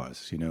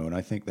pause, you know, and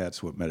I think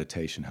that's what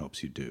meditation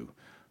helps you do.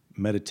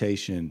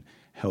 Meditation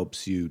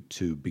helps you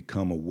to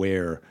become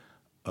aware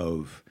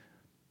of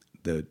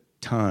the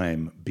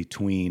time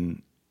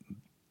between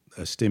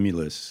a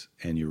stimulus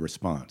and your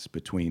response,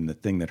 between the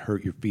thing that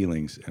hurt your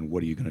feelings and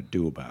what are you going to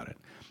do about it.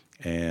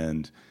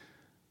 And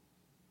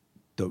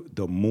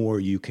the more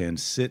you can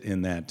sit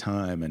in that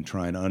time and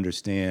try and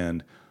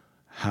understand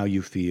how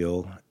you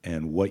feel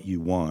and what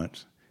you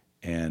want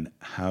and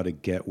how to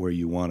get where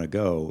you want to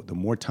go, the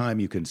more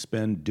time you can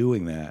spend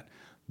doing that,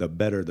 the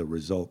better the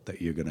result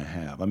that you're going to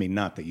have. I mean,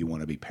 not that you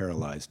want to be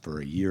paralyzed for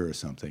a year or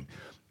something,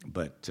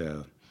 but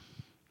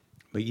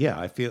yeah,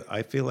 I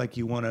feel like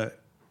you want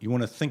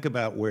to think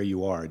about where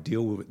you are,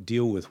 deal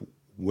with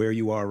where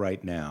you are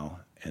right now,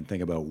 and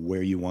think about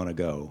where you want to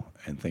go,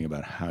 and think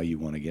about how you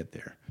want to get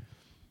there.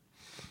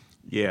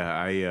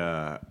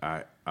 Yeah,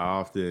 I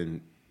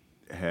often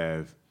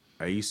have.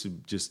 I used to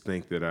just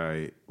think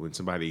that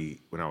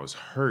when I was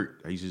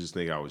hurt, I used to just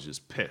think I was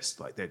just pissed.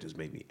 Like, that just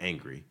made me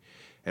angry.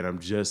 And I'm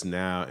just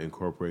now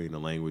incorporating the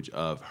language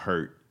of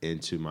hurt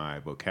into my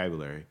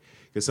vocabulary.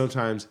 Because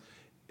sometimes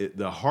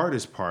the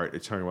hardest part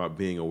of talking about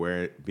being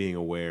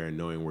aware and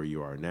knowing where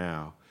you are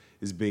now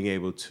is being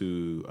able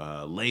to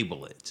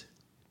label it,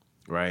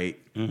 right?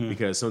 Mm-hmm.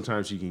 Because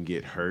sometimes you can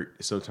get hurt.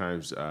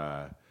 Sometimes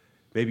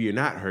maybe you're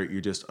not hurt,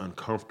 you're just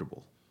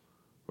uncomfortable.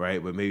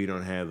 Right, but maybe you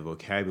don't have the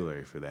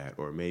vocabulary for that,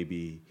 or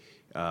maybe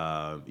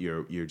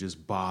you're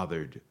just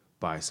bothered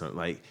by something.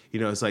 Like,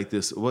 you know, it's like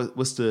this.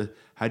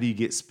 How do you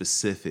get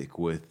specific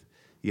with?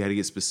 You got to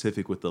get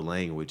specific with the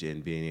language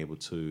and being able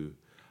to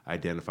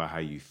identify how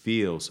you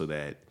feel, so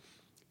that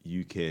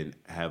you can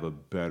have a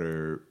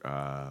better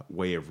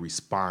way of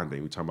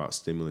responding. We talk about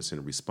stimulus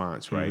and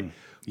response, right?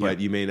 Mm-hmm. But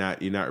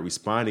you're not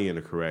responding in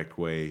the correct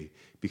way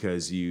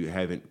because you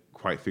haven't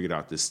quite figured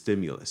out the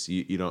stimulus.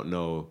 You don't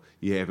know,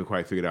 you haven't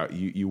quite figured out,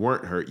 you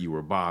weren't hurt, you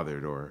were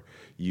bothered, or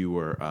you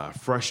were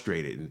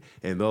frustrated.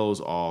 And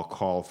those all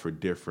call for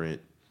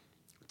different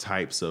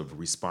types of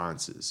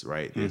responses,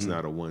 right? Mm-hmm. It's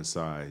not a one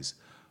size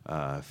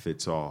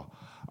fits all.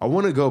 I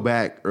want to go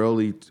back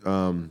early.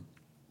 We're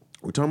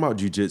talking about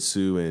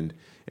jiu-jitsu and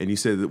And you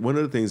said that one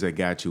of the things that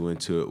got you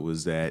into it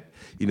was that,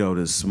 you know,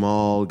 the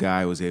small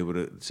guy was able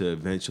to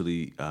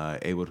eventually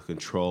able to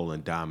control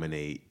and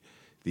dominate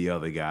the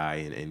other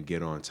guy and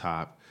get on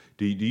top.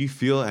 Do you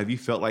feel, have you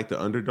felt like the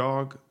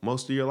underdog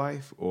most of your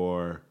life,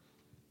 or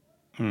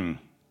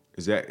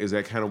is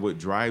that kind of what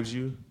drives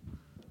you?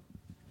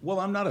 Well,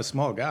 I'm not a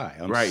small guy.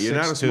 I'm Right, you're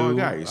not a small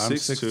guy. You're I'm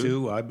 6'2".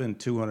 6'2". I've been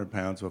 200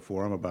 pounds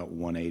before. I'm about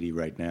 180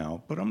 right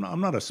now. But I'm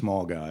not a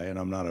small guy, and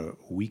I'm not a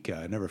weak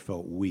guy. I never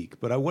felt weak.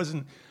 But I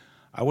wasn't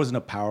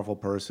a powerful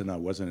person. I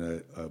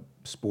wasn't a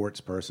sports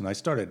person. I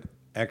started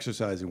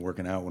exercising,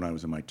 working out when I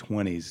was in my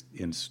 20s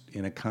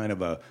in a kind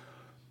of a,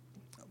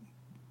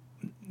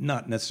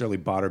 not necessarily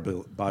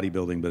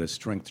bodybuilding, but a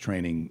strength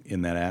training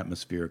in that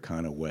atmosphere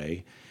kind of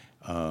way.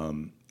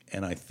 And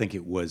I think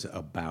it was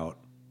about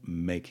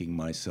making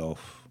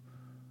myself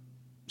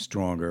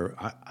stronger.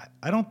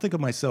 I don't think of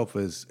myself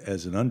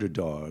as an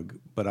underdog,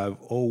 but I've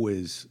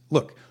always,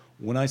 look,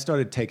 when I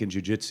started taking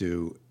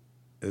jiu-jitsu,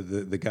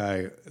 the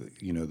guy,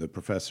 you know, the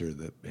professor,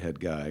 the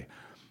head guy,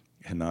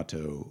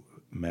 Hanato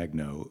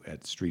Magno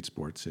at Street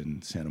Sports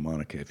in Santa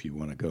Monica, if you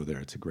want to go there,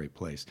 it's a great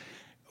place,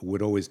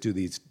 would always do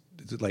these,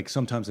 like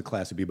sometimes the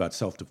class would be about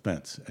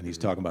self-defense, and he's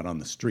talking about on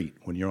the street,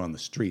 when you're on the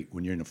street,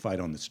 when you're in a fight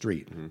on the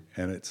street.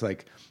 And it's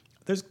like,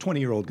 there's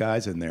 20-year-old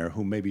guys in there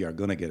who maybe are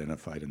going to get in a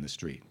fight in the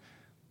street.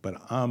 But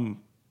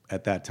I'm,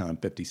 at that time,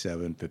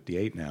 57,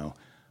 58 now.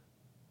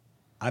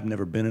 I've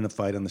never been in a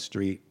fight on the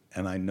street,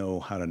 and I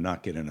know how to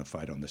not get in a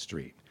fight on the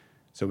street.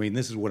 So, I mean,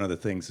 this is one of the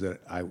things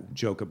that I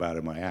joke about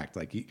in my act.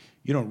 Like, you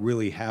don't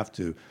really have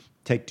to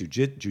take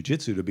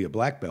jiu-jitsu to be a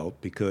black belt,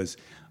 because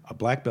a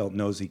black belt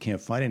knows he can't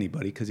fight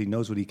anybody because he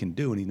knows what he can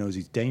do, and he knows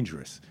he's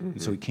dangerous.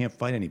 And so he can't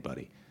fight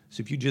anybody.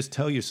 So if you just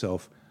tell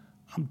yourself,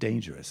 I'm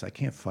dangerous, I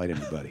can't fight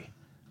anybody,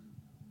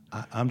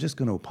 I'm just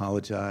going to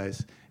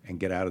apologize and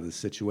get out of the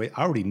situation.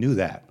 I already knew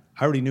that.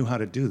 I already knew how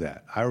to do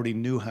that. I already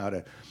knew how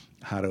to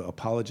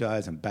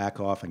apologize and back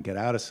off and get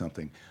out of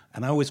something.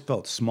 And I always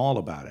felt small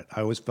about it.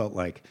 I always felt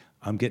like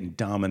I'm getting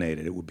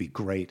dominated. It would be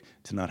great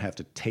to not have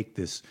to take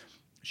this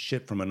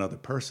shit from another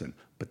person.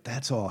 But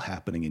that's all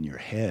happening in your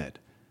head.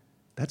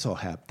 That's all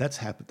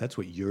that's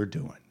what you're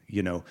doing.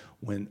 You know,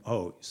 when,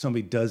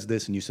 somebody does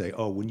this and you say,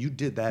 when you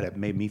did that, it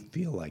made me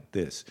feel like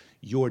this.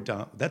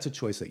 That's a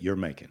choice that you're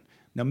making.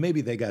 Now,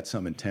 maybe they got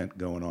some intent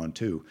going on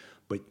too,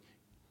 but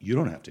you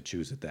don't have to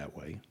choose it that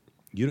way.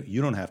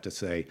 You don't have to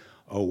say,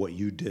 what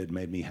you did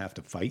made me have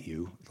to fight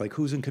you. Like,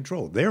 who's in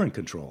control? They're in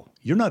control.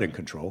 You're not in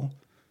control.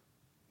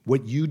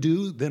 What you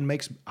do then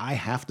makes I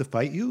have to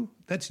fight you?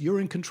 You're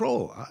in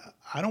control.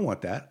 I don't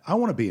want that. I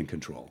want to be in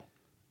control.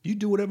 You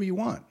do whatever you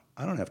want.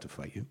 I don't have to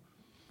fight you.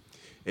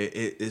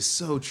 It's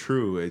so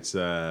true. It's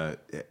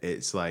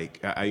like,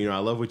 I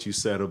love what you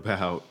said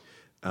about,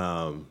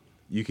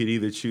 you could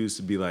either choose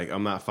to be like,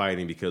 I'm not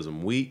fighting because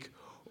I'm weak,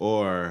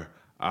 or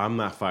I'm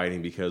not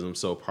fighting because I'm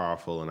so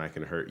powerful and I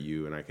can hurt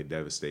you and I can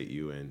devastate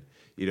you. And,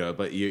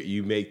 but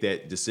you make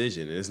that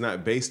decision, and it's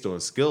not based on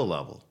skill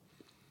level,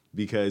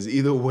 because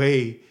either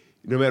way,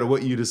 no matter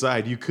what you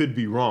decide, you could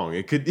be wrong.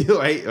 It could,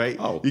 right?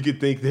 You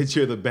could think that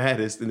you're the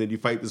baddest, and then you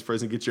fight this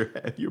person, get your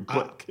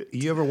butt kicked.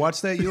 You ever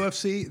watch that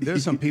UFC?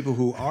 There's some people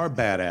who are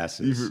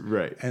badasses,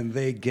 right? And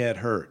they get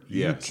hurt.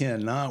 Yes. You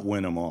cannot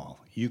win them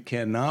all. You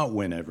cannot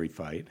win every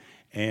fight.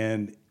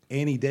 And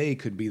any day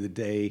could be the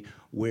day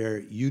where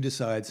you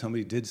decide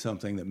somebody did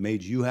something that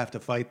made you have to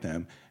fight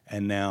them,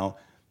 and now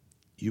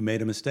you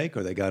made a mistake,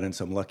 or they got in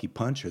some lucky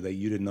punch, or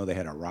you didn't know they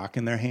had a rock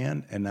in their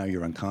hand, and now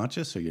you're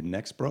unconscious, or your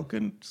neck's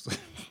broken.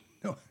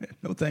 No,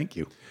 thank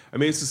you. I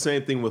mean, it's the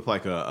same thing with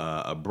like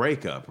a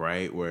breakup,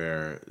 right?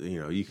 Where,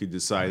 you could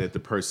decide that the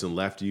person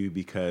left you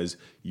because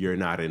you're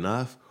not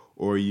enough,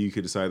 or you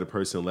could decide the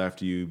person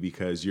left you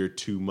because you're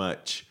too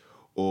much,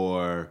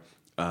 or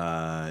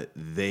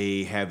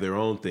they have their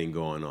own thing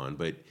going on.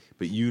 But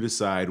you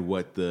decide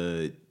what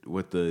the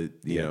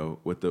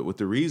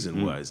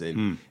reason was,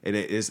 and it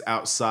is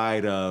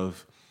outside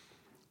of.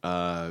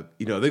 They're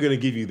going to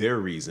give you their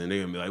reason. They're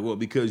going to be like, well,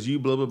 because you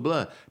blah, blah,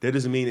 blah. That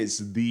doesn't mean it's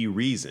the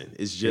reason.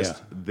 It's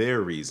just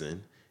their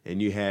reason,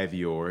 and you have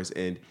yours,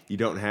 and you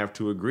don't have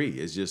to agree.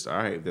 It's just, all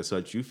right, if that's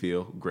what you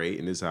feel, great,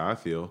 and this is how I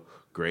feel,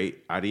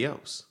 great,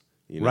 adios.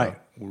 Right.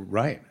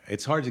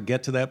 It's hard to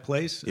get to that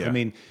place. Yeah. I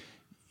mean,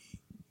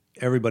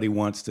 everybody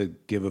wants to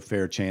give a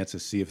fair chance to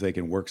see if they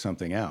can work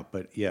something out.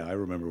 But yeah, I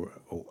remember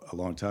a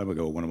long time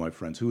ago, one of my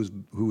friends who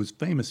was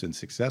famous and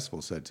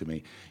successful said to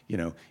me,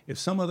 if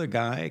some other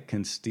guy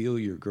can steal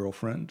your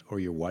girlfriend or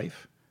your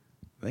wife,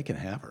 they can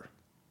have her.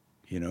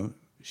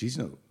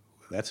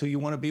 That's who you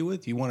want to be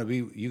with. You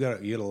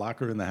got to lock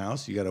her in the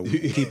house. You got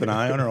to keep an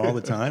eye on her all the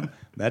time.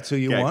 That's who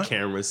you want.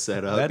 Cameras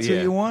set up. That's who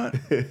you want.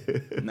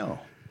 No.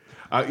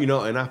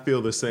 And I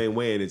feel the same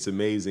way, and it's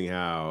amazing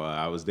how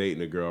I was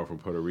dating a girl from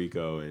Puerto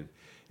Rico, and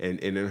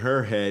in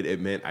her head, it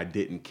meant I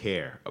didn't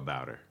care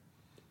about her,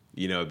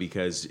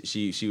 because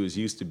she was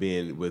used to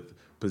being with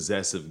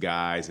possessive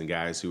guys and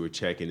guys who were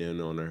checking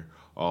in on her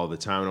all the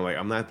time. And I'm like,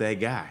 I'm not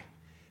that guy.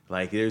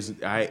 Like,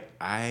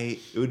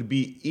 it would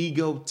be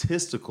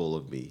egotistical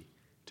of me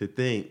to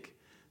think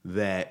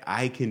that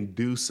I can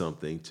do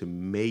something to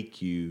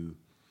make you,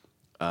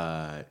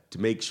 to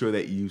make sure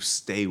that you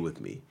stay with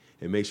me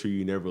and make sure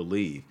you never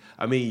leave.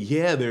 I mean,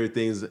 yeah, there are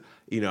things,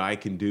 I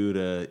can do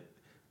to,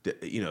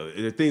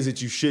 there are things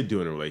that you should do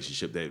in a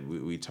relationship that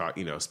we talk,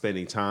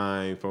 spending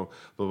time for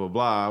blah, blah,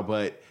 blah.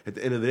 But at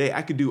the end of the day,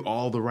 I could do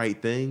all the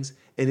right things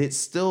and it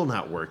still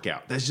not work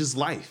out. That's just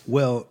life.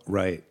 Well,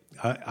 right.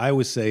 I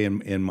would say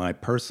in my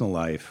personal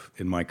life,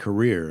 in my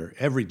career,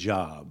 every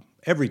job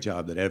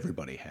that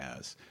everybody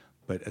has,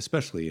 but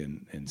especially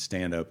in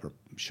stand-up or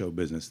show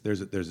business,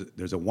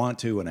 there's a want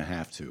to and a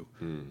have to.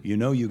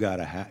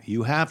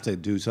 You have to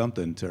do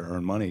something to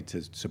earn money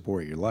to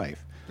support your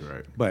life.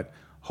 Right. But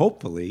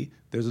hopefully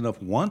there's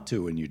enough want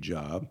to in your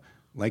job.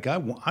 Like I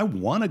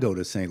want to go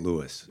to St.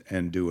 Louis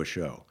and do a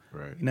show.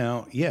 Right.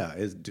 Now, yeah,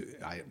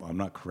 I'm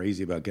not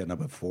crazy about getting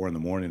up at 4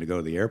 a.m. to go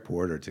to the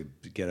airport or to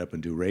get up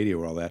and do radio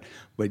or all that.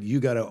 But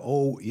you got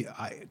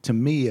to, to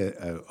me,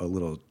 a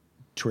little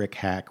trick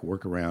hack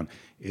workaround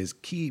is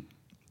keep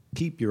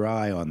your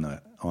eye on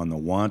the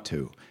want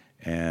to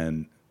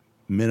and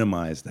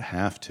minimize the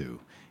have to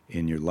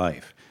in your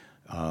life.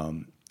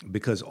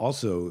 Because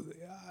also,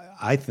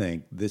 I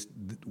think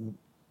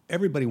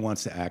everybody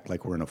wants to act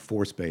like we're in a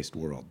force-based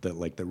world. That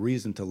like the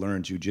reason to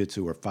learn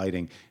jiu-jitsu or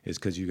fighting is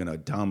because you're going to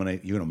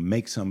dominate, you're going to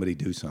make somebody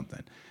do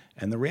something.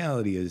 And the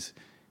reality is,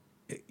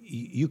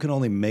 you can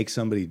only make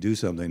somebody do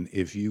something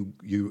if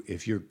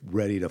you're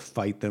ready to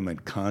fight them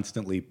and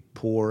constantly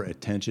pour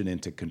attention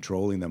into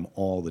controlling them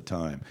all the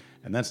time.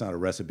 And that's not a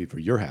recipe for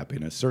your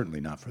happiness,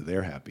 certainly not for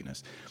their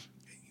happiness.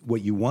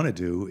 What you want to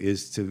do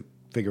is to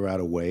figure out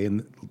a way,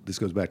 and this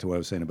goes back to what I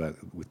was saying about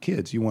with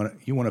kids. You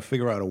want to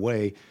figure out a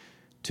way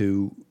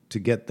to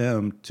get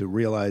them to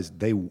realize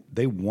they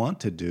want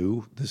to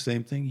do the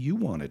same thing you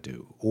want to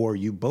do, or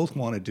you both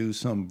want to do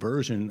some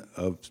version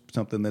of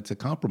something that's a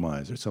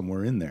compromise or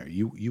somewhere in there.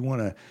 You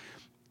want to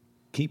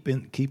keep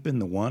in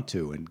the want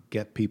to and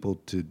get people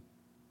to.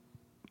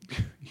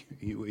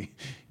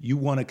 You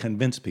want to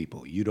convince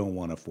people. You don't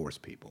want to force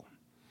people.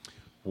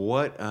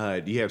 What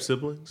do you have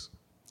siblings?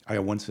 I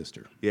got one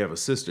sister. You have a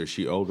sister.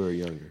 She older or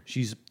younger?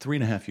 She's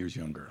 3.5 years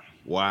younger.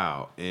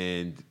 Wow.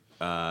 And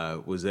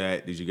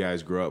did you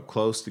guys grow up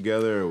close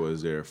together, or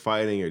was there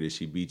fighting, or did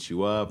she beat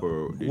you up,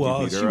 or did you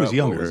beat her she was up?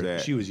 younger.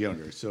 She was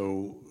younger.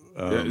 So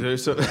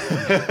there's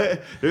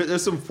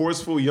some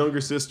forceful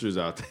younger sisters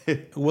out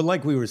there. Well,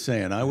 like we were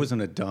saying, I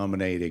wasn't a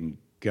dominating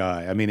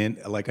guy. I mean,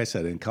 like I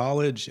said, in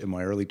college, in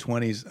my early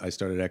 20s, I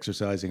started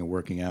exercising and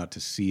working out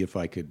to see if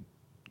I could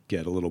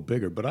get a little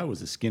bigger. But I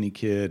was a skinny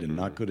kid and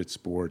not good at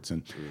sports,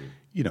 and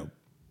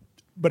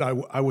But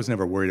I was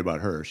never worried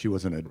about her. She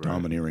wasn't a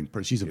domineering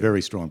person. She's a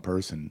very strong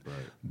person. Right.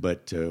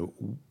 But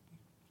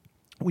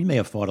we may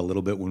have fought a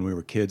little bit when we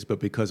were kids, but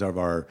because of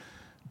our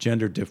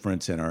gender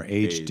difference and our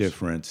age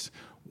difference,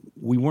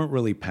 we weren't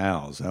really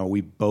pals. Now,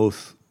 we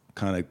both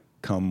kind of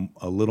come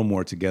a little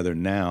more together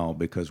now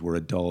because we're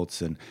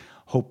adults, and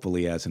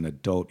hopefully as an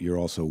adult, you're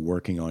also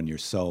working on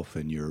yourself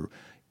and your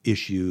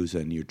issues,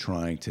 and you're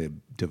trying to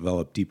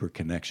develop deeper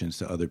connections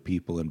to other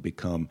people and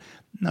become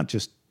not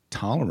just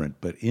tolerant,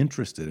 but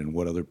interested in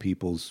what other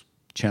people's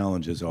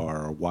challenges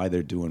are or why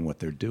they're doing what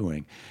they're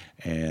doing.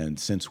 And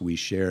since we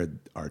shared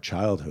our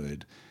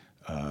childhood,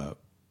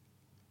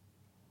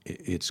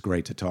 it's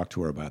great to talk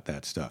to her about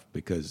that stuff,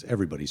 because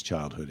everybody's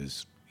childhood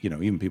is,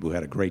 even people who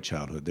had a great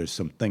childhood, there's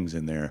some things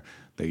in there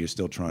that you're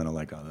still trying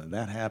to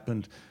that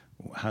happened.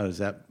 How does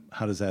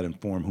that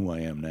inform who I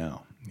am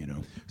now?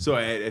 So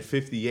at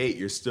 58,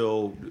 you're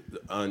still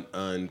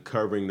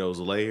uncovering those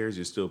layers.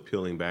 You're still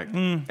peeling back.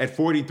 At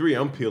 43,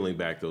 I'm peeling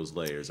back those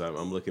layers.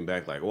 I'm looking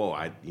back like,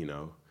 whoa,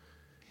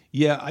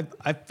 Yeah,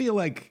 I feel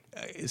like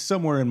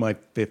somewhere in my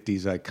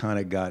 50s, I kind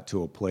of got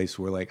to a place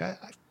where I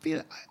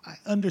feel I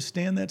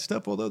understand that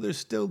stuff. Although there's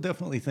still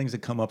definitely things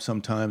that come up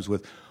sometimes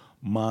with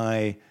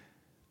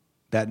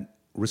that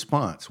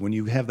response when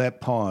you have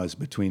that pause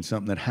between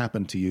something that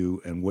happened to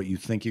you and what you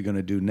think you're going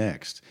to do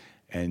next.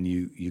 And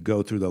you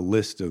go through the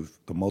list of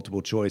the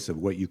multiple choice of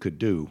what you could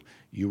do,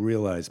 you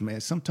realize, man,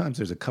 sometimes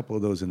there's a couple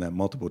of those in that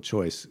multiple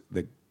choice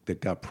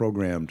that got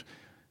programmed.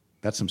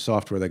 That's some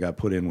software that got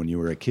put in when you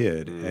were a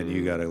kid, and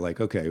you got to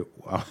okay,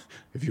 well,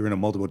 if you're in a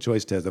multiple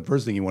choice test, the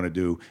first thing you want to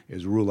do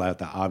is rule out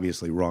the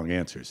obviously wrong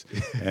answers.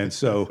 And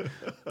so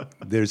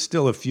there's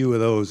still a few of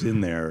those in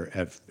there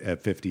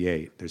at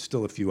 58. There's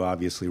still a few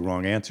obviously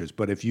wrong answers.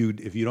 But if you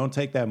don't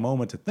take that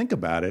moment to think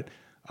about it,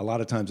 a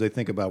lot of times they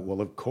think about, well,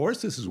 of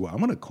course this is what I'm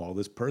going to call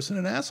this person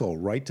an asshole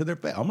right to their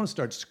face. I'm going to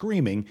start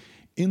screaming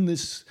in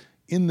this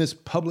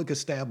public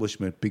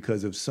establishment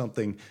because of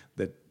something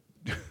that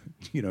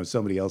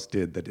somebody else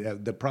did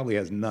that probably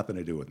has nothing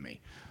to do with me.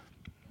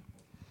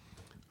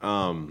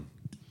 I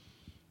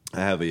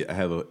have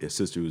a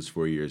sister who's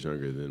 4 years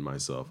younger than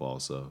myself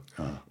also,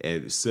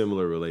 and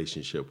similar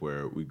relationship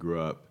where we grew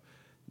up.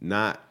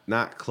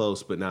 Not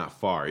close, but not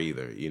far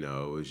either. It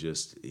was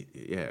just,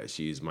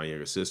 she's my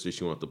younger sister.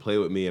 She wanted to play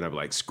with me, and I'd be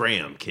like,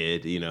 scram,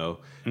 kid, and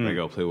I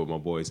go play with my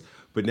boys.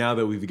 But now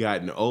that we've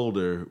gotten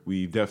older,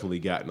 we've definitely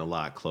gotten a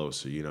lot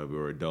closer. We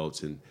were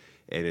adults, and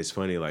And it's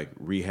funny, like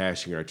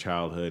rehashing our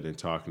childhood and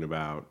talking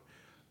about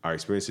our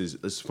experiences.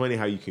 It's funny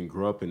how you can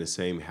grow up in the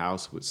same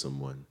house with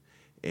someone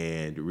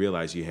and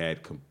realize you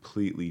had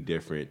completely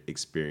different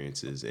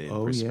experiences and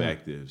Oh, yeah.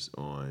 perspectives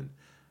on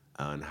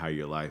how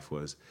your life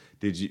was.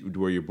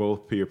 Were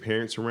your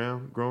parents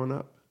around growing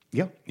up?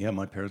 Yeah, yeah.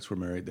 My parents were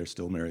married. They're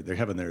still married. They're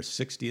having their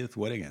 60th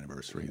wedding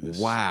anniversary this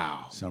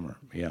Wow. summer.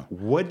 Yeah.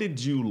 What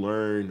did you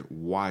learn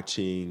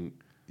watching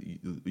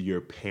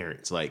your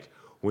parents? Like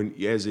when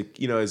as a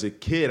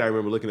kid, I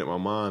remember looking at my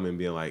mom and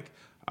being like,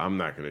 I'm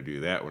not gonna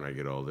do that when I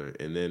get older.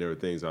 And then there were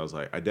things I was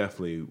like, I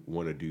definitely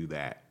want to do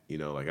that.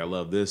 Like I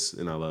love this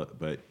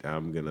but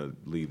I'm gonna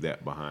leave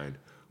that behind.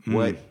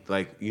 What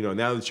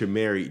now that you're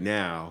married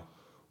now,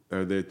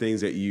 are there things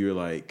that you're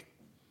like,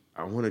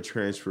 I want to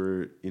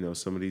transfer,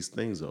 some of these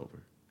things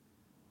over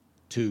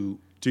To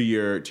to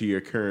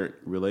your current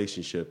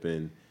relationship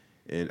and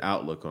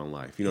outlook on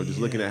life. Just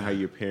looking at how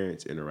your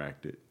parents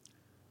interacted.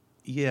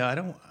 Yeah, I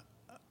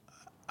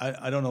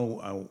don't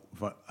know.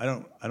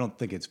 I don't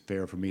think it's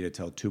fair for me to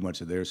tell too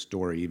much of their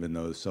story, even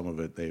though some of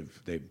it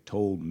they've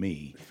told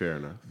me. Fair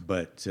enough.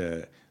 But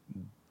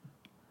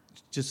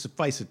just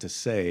suffice it to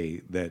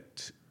say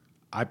that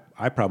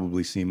I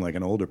probably seem like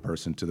an older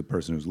person to the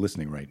person who's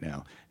listening right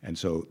now, and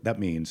so that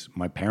means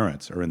my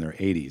parents are in their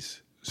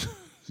 80s.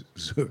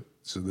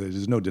 So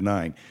there's no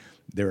denying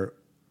they're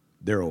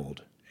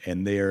old,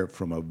 and they're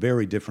from a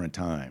very different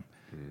time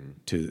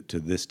to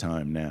this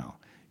time now.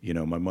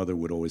 My mother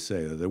would always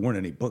say that there weren't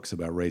any books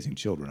about raising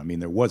children. I mean,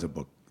 there was a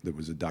book. There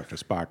was a Dr.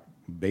 Spock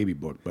baby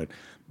book, but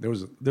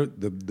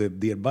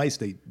the advice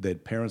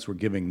that parents were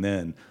giving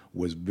then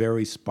was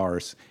very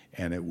sparse,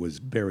 and it was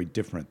very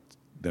different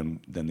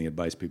than the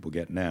advice people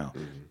get now.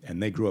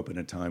 And they grew up in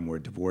a time where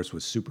divorce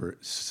was super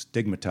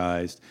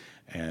stigmatized,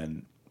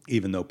 and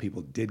even though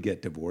people did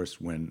get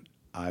divorced when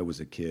I was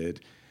a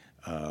kid,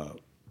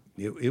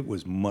 it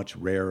was much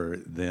rarer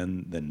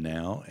then than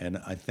now. And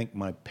I think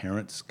my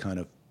parents kind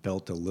of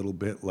felt a little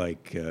bit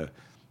like,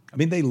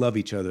 they love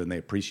each other and they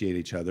appreciate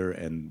each other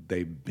and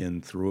they've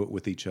been through it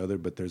with each other,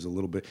 but there's a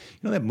little bit,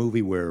 that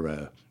movie where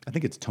I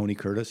think it's Tony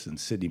Curtis and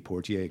Sidney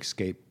Poitier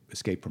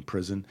escape from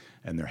prison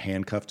and they're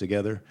handcuffed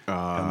together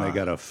and they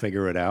got to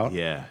figure it out.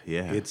 Yeah.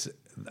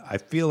 I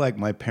feel like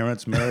my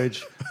parents'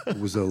 marriage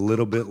was a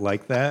little bit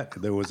like that.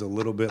 There was a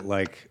little bit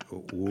like,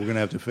 we're going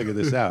to have to figure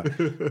this out.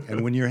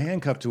 And when you're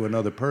handcuffed to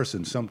another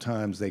person,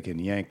 sometimes they can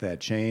yank that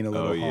chain a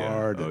little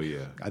hard. Oh,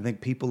 yeah. I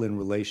think people in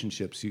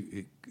relationships,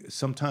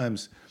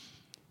 sometimes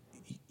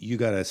you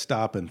got to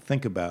stop and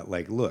think about,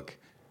 like, look,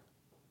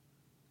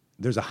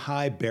 there's a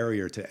high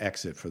barrier to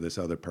exit for this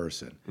other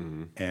person.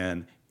 Mm-hmm.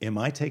 And am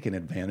I taking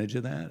advantage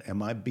of that?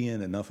 Am I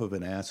being enough of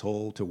an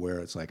asshole to where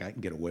it's like I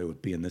can get away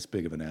with being this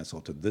big of an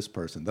asshole to this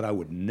person that I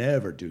would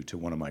never do to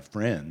one of my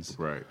friends?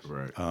 Right.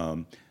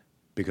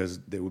 Because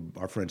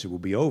our friendship will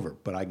be over.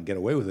 But I can get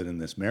away with it in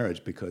this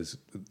marriage because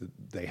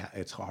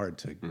it's hard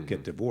to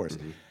get divorced.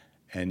 Mm-hmm.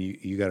 And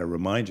you got to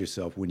remind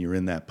yourself when you're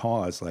in that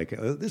pause, like,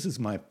 this is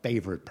my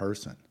favorite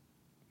person.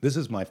 This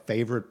is my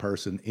favorite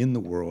person in the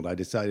world. I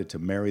decided to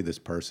marry this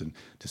person,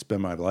 to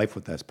spend my life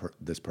with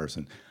this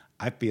person.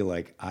 I feel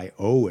like I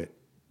owe it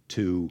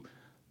to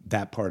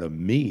that part of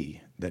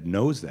me that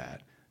knows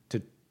that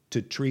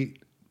to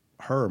treat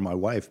her, my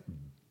wife,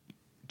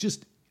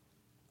 just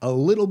a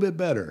little bit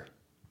better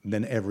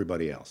than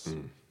everybody else.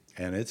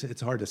 And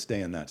it's hard to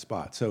stay in that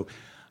spot. So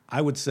I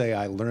would say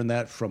I learned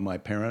that from my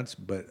parents,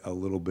 but a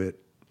little bit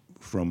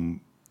from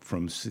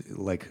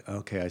like,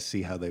 okay, I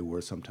see how they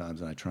were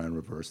sometimes, and I try and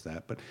reverse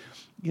that. But,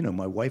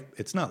 my wife,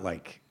 it's not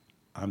like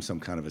I'm some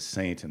kind of a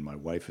saint and my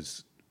wife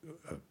is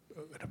an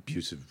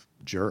abusive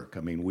jerk.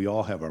 I mean, we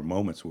all have our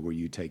moments where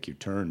you take your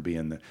turn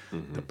being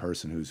the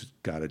person who's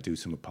got to do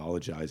some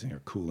apologizing or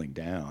cooling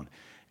down.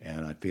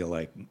 And I feel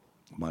like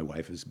my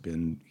wife has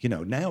been,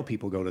 now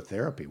people go to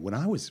therapy. When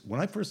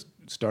I first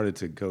started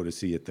to go to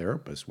see a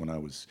therapist when I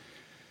was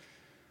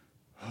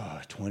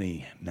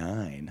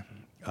 29,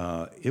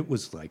 it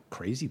was like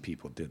crazy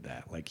people did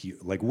that.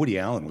 Like Woody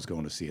Allen was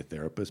going to see a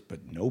therapist, but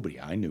nobody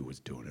I knew was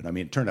doing it. I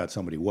mean, it turned out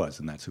somebody was,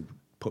 and that's who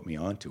put me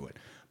onto it.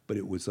 But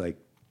it was like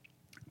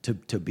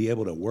to be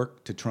able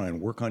to try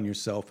and work on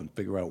yourself and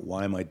figure out,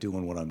 why am I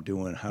doing what I'm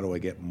doing? How do I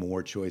get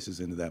more choices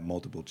into that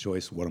multiple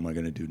choice? What am I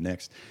going to do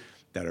next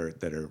that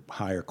are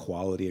higher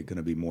quality, are going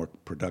to be more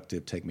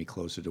productive, take me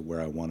closer to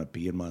where I want to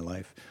be in my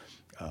life?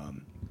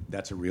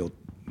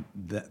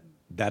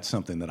 That's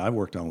something that I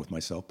worked on with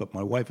myself, but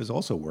my wife is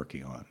also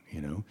working on,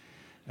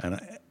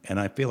 and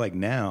I feel like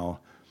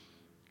now,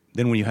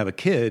 then when you have a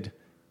kid,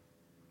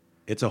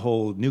 it's a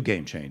whole new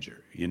game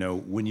changer.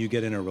 When you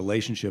get in a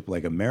relationship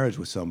like a marriage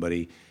with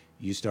somebody,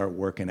 you start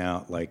working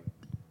out like,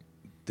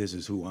 this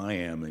is who I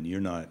am and you're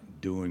not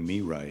doing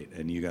me right.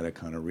 And you got to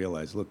kind of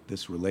realize, look,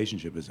 this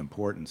relationship is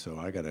important. So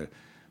I got to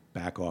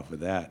back off of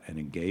that and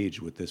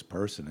engage with this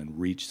person and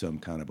reach some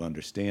kind of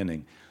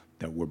understanding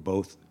that we're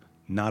both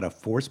not a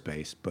force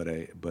base, but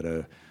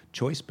a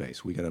choice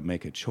base. We got to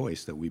make a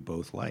choice that we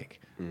both like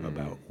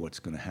about what's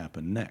going to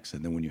happen next.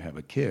 And then when you have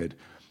a kid,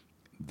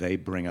 they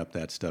bring up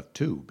that stuff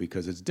too,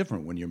 because it's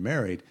different when you're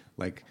married.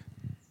 Like,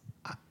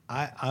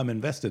 I'm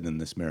invested in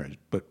this marriage,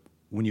 but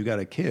when you got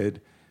a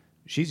kid,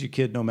 she's your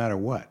kid no matter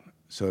what.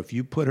 So if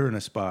you put her in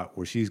a spot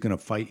where she's going to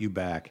fight you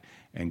back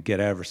and get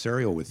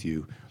adversarial with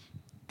you,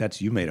 that's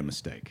you made a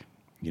mistake.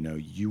 You know,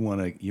 you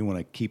want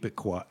to keep it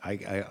quiet.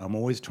 I'm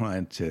always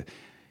trying to,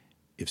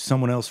 if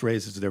someone else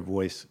raises their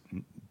voice,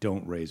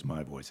 don't raise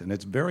my voice. And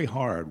it's very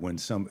hard when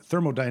some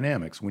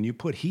thermodynamics, when you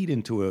put heat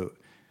into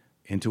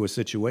a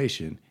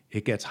situation,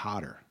 it gets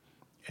hotter.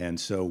 And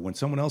so when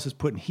someone else is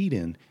putting heat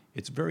in,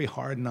 it's very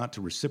hard not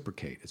to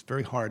reciprocate. It's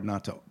very hard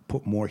not to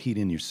put more heat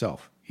in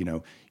yourself. You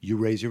know, you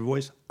raise your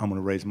voice, I'm going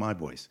to raise my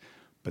voice.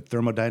 But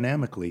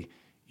thermodynamically,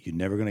 you're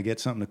never going to get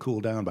something to cool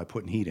down by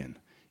putting heat in.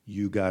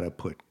 You got to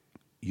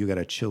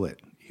chill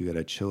it. You got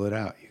to chill it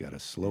out. You got to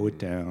slow it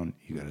down.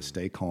 You got to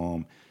stay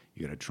calm.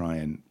 You got to try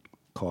and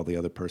call the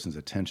other person's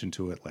attention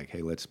to it. Like,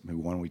 hey, why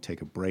don't we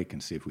take a break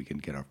and see if we can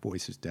get our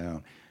voices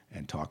down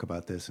and talk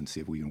about this and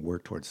see if we can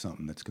work towards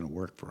something that's going to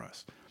work for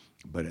us.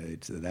 But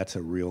that's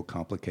a real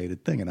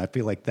complicated thing. And I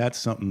feel like that's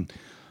something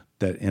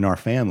that in our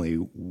family,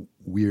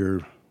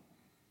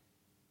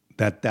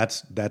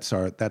 that's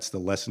the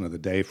lesson of the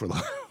day for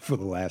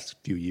the last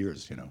few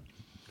years, you know.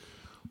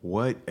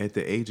 What, at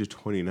the age of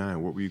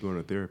 29, what were you going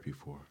to therapy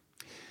for?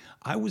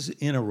 I was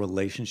in a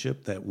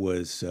relationship that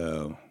was,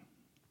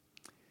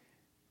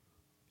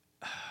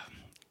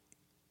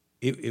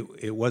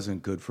 it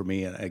wasn't good for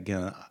me. And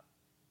again,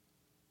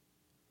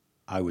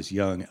 I was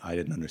young. I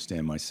didn't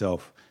understand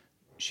myself.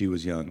 She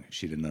was young.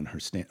 She didn't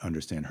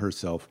understand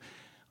herself.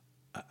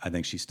 I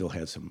think she still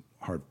had some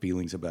hard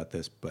feelings about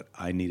this, but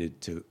I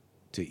needed to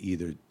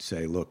either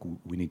say, look,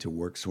 we need to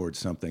work towards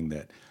something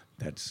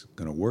that's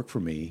going to work for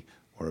me,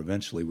 or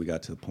eventually we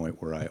got to the point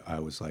where I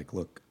was like,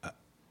 look,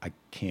 I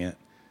can't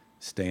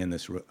stay in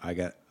this.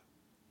 I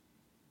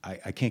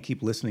can't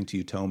keep listening to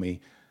you tell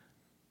me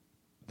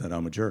that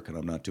I'm a jerk and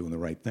I'm not doing the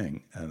right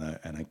thing, and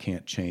I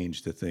can't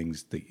change the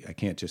things that I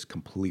can't just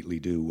completely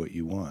do what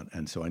you want.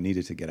 And so I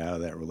needed to get out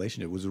of that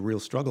relationship. It was a real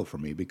struggle for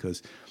me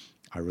because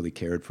I really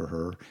cared for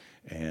her,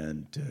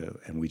 and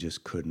we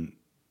just couldn't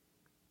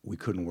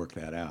work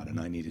that out. And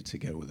I needed to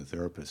get with a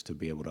therapist to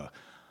be able to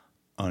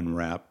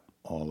unwrap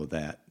all of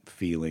that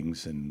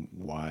feelings and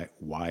why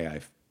I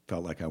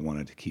felt like I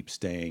wanted to keep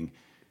staying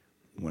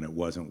when it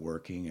wasn't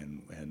working,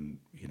 and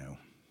you know,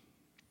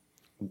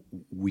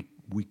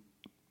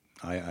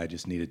 I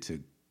just needed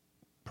to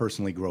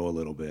personally grow a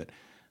little bit,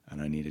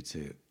 and I needed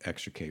to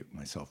extricate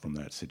myself from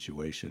that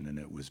situation, and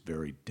it was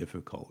very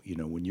difficult. You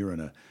know, when you're in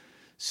a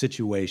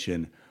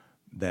situation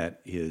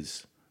that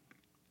is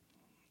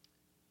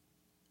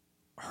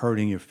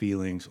hurting your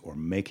feelings or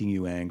making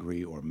you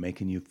angry or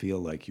making you feel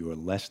like you are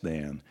less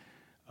than,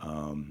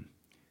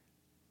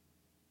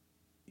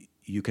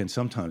 you can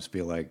sometimes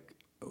feel like,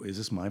 is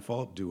this my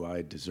fault? Do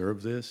I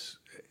deserve this?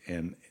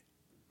 And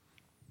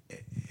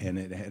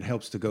it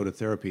helps to go to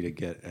therapy to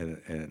get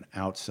an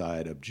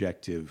outside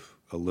objective,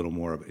 a little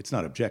more of, it's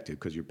not objective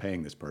because you're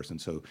paying this person,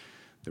 so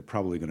they're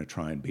probably going to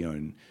try and be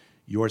on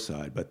your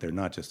side, but they're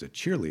not just a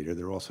cheerleader,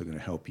 they're also going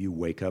to help you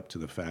wake up to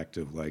the fact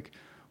of like,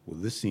 well,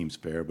 this seems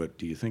fair, but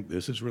do you think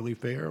this is really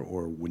fair?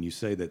 Or when you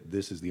say that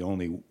this is the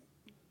only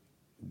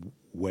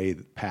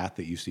path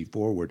that you see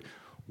forward,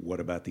 what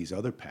about these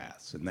other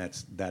paths? And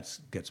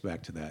that's gets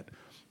back to that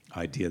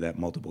idea, that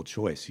multiple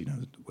choice. You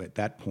know, at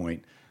that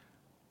point,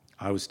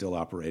 I was still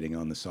operating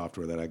on the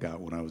software that I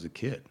got when I was a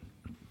kid.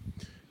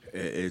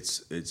 It's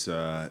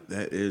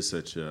that is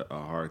such a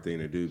hard thing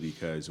to do,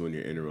 because when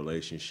you're in a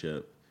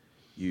relationship,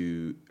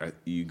 you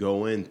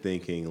go in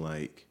thinking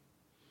like,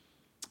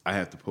 I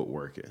have to put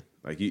work in.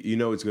 Like you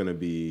know it's going to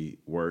be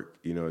work.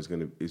 You know it's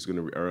going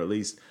to, or at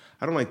least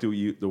I don't like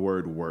the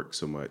word work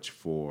so much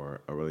for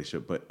a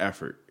relationship, but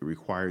effort. It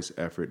requires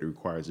effort. It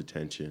requires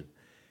attention,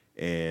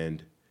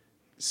 and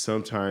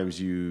sometimes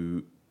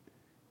you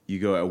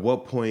go, at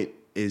what point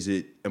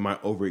am I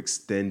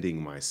overextending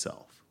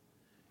myself?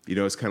 You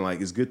know, it's kind of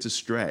like, it's good to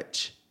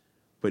stretch,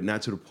 but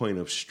not to the point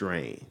of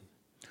strain,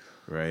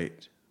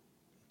 right?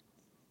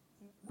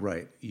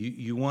 Right.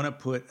 You want to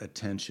put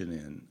attention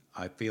in.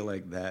 I feel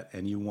like that,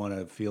 and you want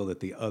to feel that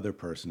the other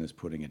person is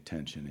putting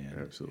attention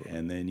in. Absolutely.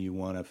 And then you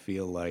want to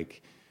feel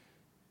like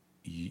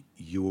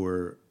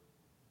you're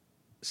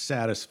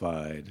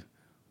satisfied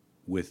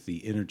with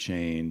the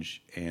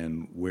interchange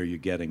and where you're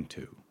getting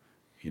to,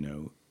 you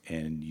know,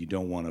 and you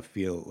don't want to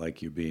feel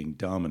like you're being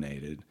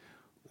dominated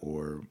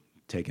or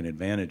taken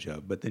advantage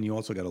of. But then you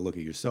also got to look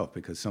at yourself,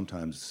 because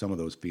sometimes some of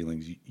those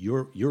feelings,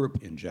 you're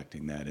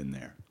injecting that in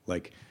there.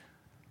 Like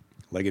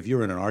if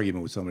you're in an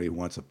argument with somebody who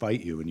wants to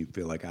fight you and you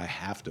feel like, I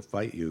have to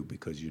fight you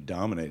because you're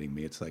dominating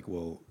me, it's like,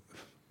 well,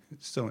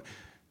 so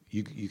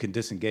you can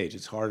disengage.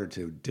 It's harder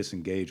to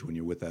disengage when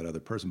you're with that other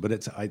person.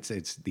 But I'd say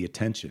it's the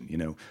attention, you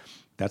know.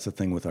 That's the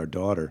thing with our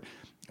daughter.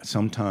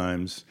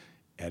 Sometimes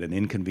at an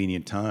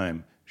inconvenient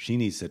time, she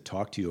needs to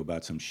talk to you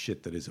about some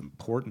shit that is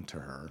important to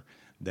her,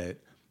 that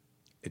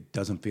it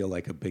doesn't feel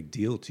like a big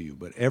deal to you,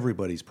 but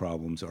everybody's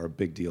problems are a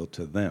big deal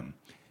to them.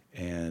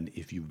 And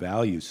if you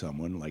value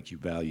someone like you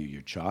value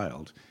your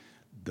child,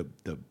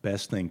 the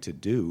best thing to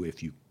do,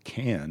 if you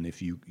can,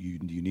 if you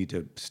need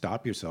to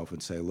stop yourself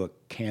and say,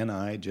 look, can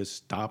I just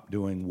stop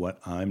doing what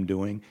I'm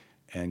doing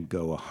and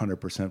go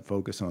 100%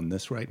 focus on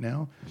this right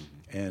now?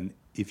 And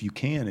if you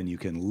can, and you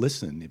can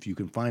listen, if you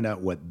can find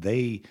out what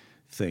they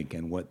think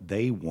and what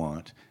they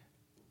want,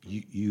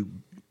 you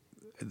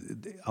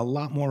a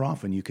lot more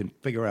often you can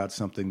figure out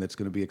something that's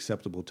going to be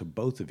acceptable to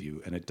both of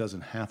you, and it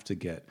doesn't have to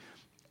get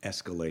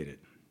escalated.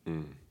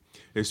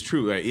 It's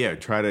true. Yeah,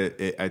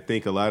 I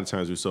think a lot of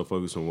times we're so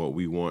focused on what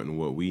we want and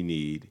what we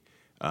need,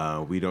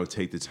 we don't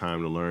take the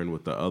time to learn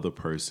what the other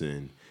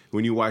person.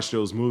 When you watch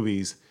those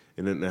movies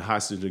and then the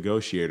hostage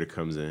negotiator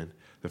comes in,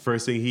 the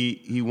first thing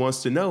he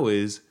wants to know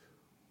is,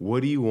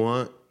 what do you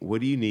want?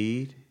 What do you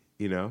need?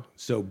 You know?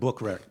 So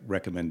book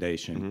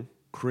recommendation,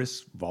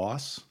 Chris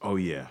Voss. Oh,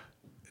 yeah.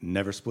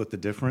 Never Split the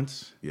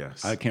Difference.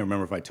 Yes. I can't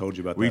remember if I told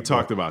you about that. We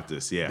talked about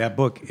this, yeah. That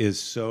book is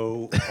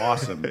so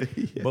awesome,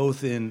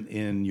 both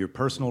in your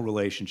personal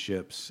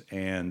relationships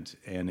and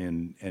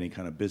in any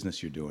kind of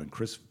business you're doing.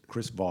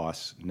 Chris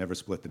Voss, Never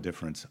Split the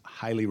Difference.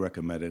 Highly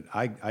recommend it.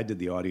 I did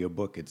the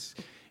audiobook. It's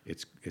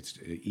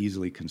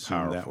easily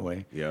consumed Powerful. That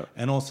way. Yeah.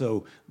 And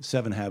also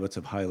 7 Habits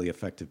of Highly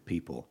Effective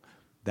People.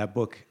 That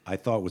book I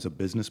thought was a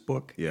business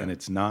book, and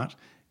it's not.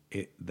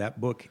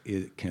 That book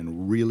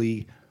can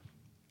really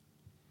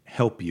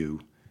help you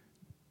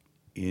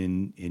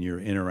in your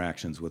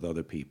interactions with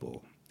other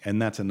people. And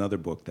that's another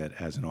book that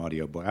has an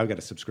audio book. I've got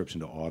a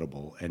subscription to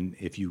Audible, and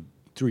if you,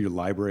 through your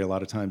library, a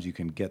lot of times you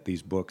can get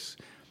these books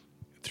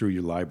through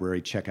your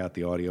library, check out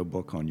the audio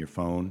book on your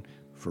phone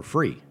for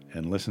free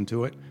and listen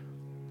to it.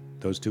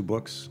 Those 2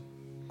 books,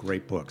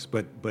 great books.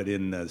 But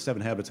in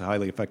 7 Habits of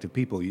Highly Effective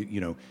People,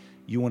 you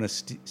want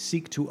to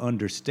seek to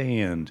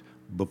understand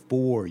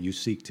before you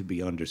seek to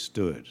be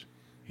understood.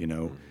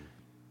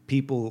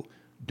 People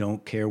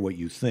don't care what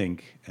you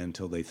think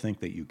until they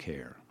think that you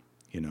care.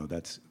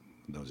 Those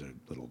are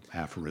little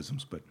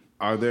aphorisms, but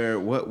Are there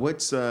what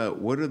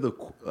are the,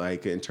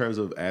 like, in terms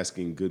of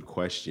asking good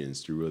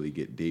questions to really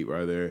get deep?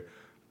 What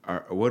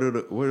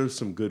are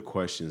some good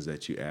questions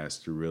that you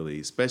ask to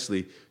really,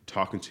 especially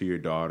talking to your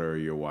daughter or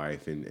your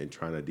wife and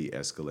trying to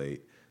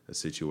de-escalate a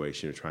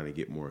situation or trying to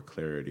get more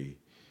clarity?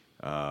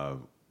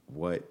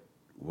 What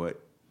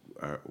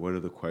are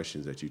the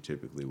questions that you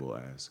typically will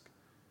ask?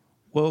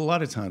 Well, a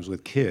lot of times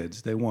with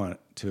kids, they want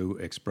to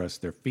express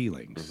their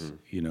feelings,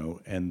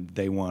 and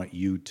they want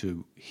you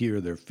to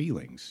hear their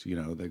feelings.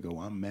 They go,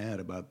 I'm mad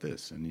about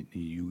this. And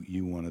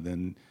you want to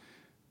then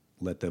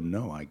let them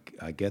know,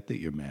 I get that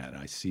you're mad.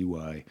 I see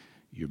why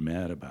you're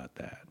mad about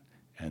that.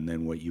 And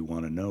then what you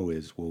want to know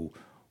is, well,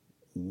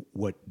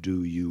 what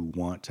do you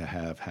want to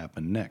have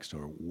happen next?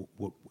 Or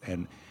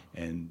and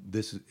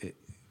this is,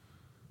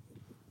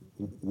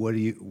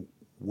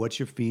 what's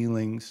your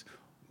feelings?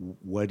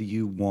 What do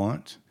you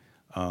want?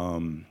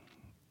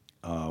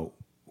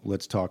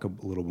 Let's talk a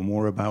little bit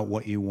more about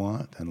what you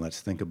want, and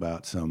let's think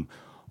about some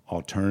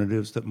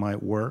alternatives that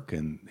might work.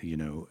 And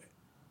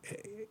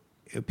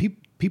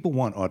people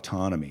want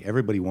autonomy.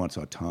 Everybody wants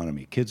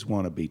autonomy. Kids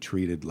want to be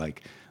treated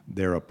like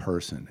they're a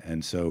person,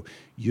 and so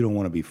you don't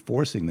want to be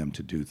forcing them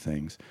to do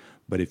things.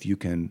 But if you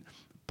can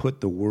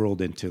put the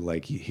world into,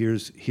 like,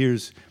 here's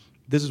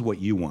this is what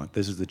you want.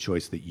 This is the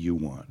choice that you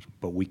want,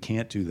 but we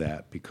can't do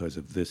that because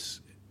of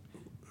this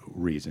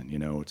reason.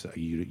 It's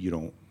you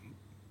don't,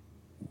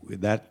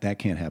 that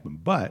can't happen.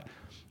 But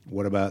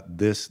what about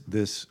this,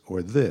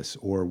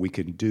 or we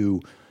can do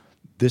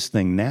this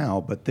thing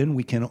now, but then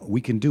we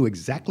can do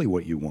exactly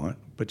what you want,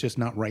 but just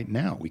not right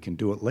now. We can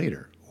do it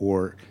later.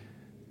 Or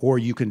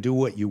you can do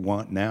what you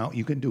want now.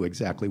 You can do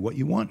exactly what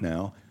you want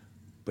now,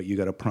 but you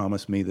got to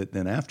promise me that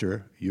then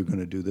after you're going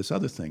to do this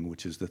other thing,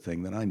 which is the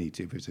thing that I need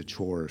to, if it's a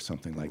chore or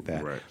something like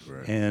that. Right.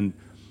 And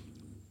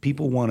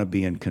people want to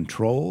be in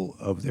control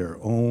of their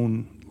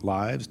own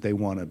lives. They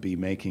want to be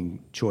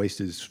making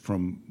choices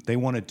they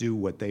want to do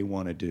what they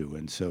want to do.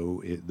 And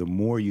so the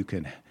more you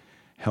can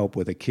help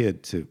with a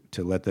kid to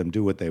let them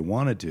do what they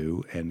want to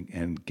do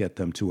and get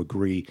them to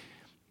agree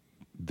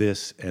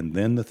this and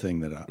then the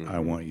thing that I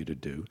want you to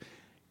do.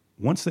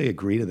 Once they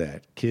agree to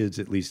that, kids,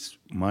 at least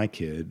my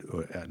kid,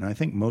 and I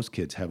think most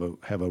kids, have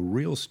a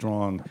real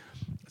strong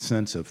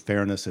sense of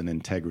fairness and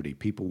integrity.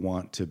 People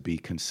want to be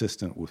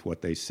consistent with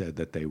what they said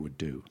that they would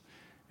do.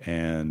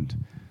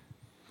 And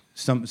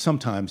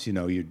sometimes,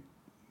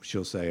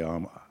 she'll say,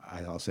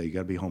 I'll say, you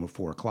got to be home at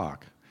 4:00.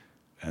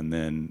 And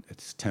then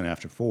it's 10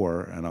 after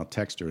 4, and I'll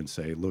text her and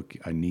say, look,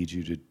 I need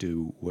you to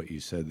do what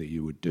you said that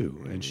you would do.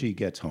 Mm-hmm. And she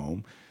gets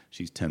home.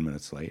 She's 10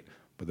 minutes late.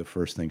 But the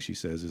first thing she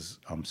says is,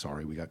 I'm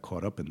sorry, we got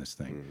caught up in this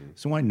thing. Mm-hmm.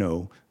 So I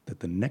know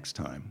that the next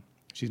time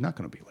she's not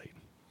going to be late.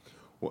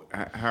 Well,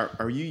 how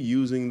are you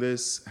using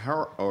this?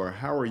 How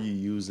are you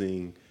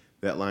using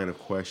that line of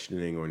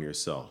questioning on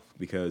yourself?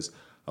 Because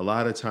a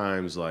lot of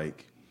times,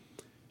 like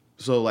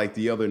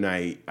the other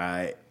night,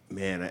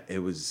 it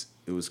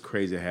was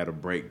crazy. I had a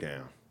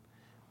breakdown.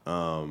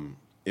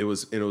 It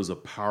was a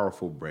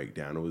powerful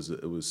breakdown. It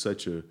was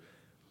such a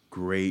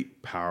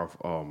great,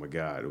 powerful. Oh my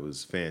God, it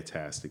was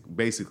fantastic.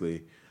 Basically,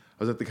 I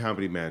was at the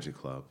Comedy Magic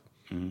Club,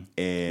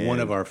 And One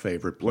of our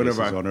favorite one places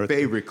of our on earth.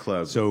 favorite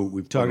clubs. So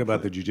we've talked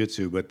about the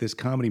jiu-jitsu, but this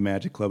Comedy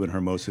Magic Club in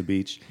Hermosa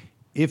Beach,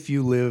 if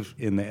you live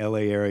in the LA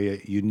area,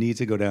 you need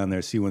to go down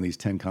there, see one of these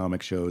 10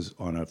 comic shows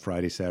on a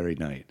Friday, Saturday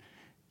night.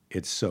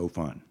 It's so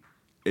fun.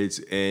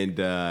 And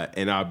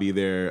I'll be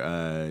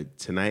there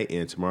tonight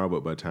and tomorrow.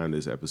 But by the time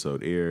this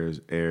episode airs,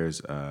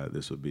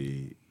 this will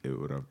be. It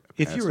would have.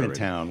 If you're in already.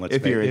 town,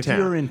 if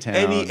you're in town,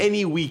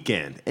 any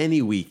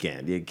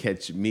weekend, you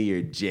catch me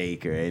or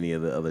Jake or any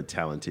of the other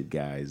talented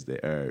guys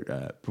that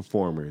are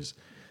performers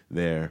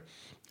there.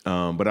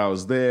 But I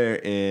was there,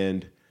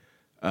 and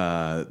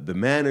the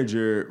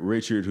manager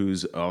Richard,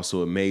 who's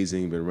also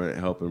amazing, been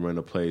helping run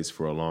the place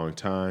for a long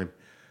time,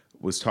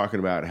 was talking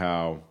about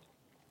how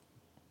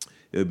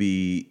it would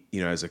be,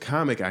 as a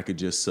comic, I could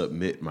just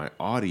submit my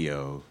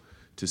audio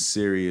to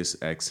Sirius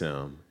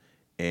XM,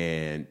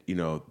 and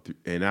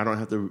and I don't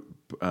have to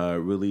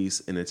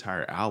release an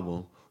entire album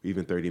or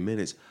even 30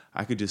 minutes.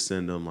 I could just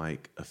send them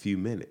like a few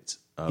minutes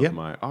of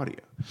my audio,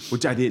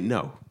 which I didn't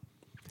know.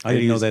 I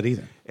didn't know that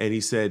either. And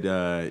he said,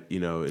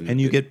 and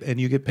you get paid.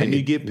 and you get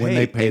paid when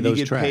they pay and those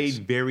you get tracks. paid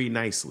very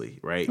nicely,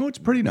 right? Oh, it's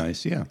pretty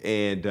nice, yeah.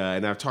 And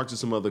I've talked to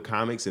some other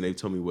comics, and they've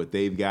told me what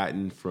they've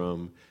gotten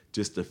from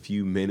just a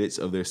few minutes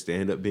of their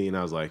stand-up being.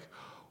 I was like,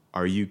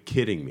 are you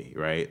kidding me,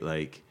 right?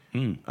 Like,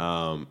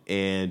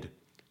 and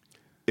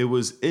it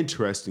was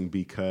interesting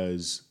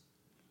because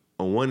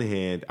on one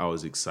hand, I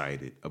was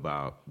excited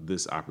about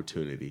this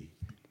opportunity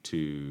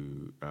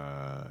to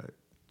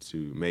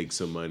make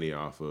some money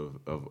off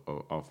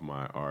of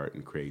my art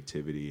and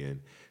creativity, and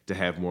to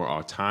have more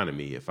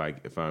autonomy if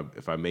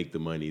I make the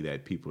money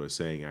that people are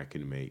saying I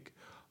can make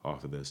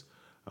off of this.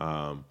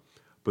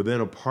 But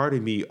then a part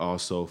of me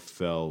also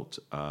felt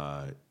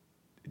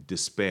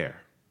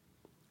despair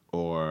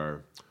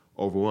or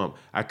overwhelmed.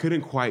 I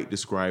couldn't quite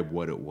describe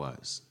what it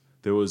was.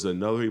 There was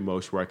another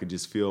emotion where I could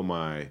just feel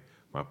my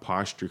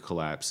posture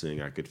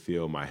collapsing. I could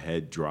feel my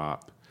head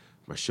drop,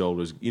 my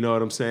shoulders. You know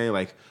what I'm saying?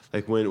 Like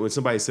when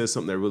somebody says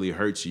something that really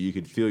hurts you, you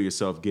could feel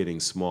yourself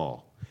getting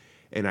small.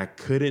 And I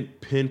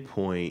couldn't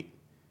pinpoint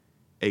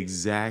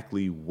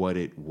exactly what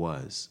it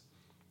was.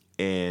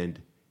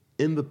 And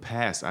in the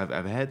past,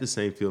 I've had the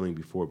same feeling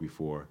before,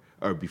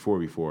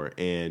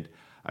 and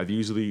I've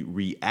usually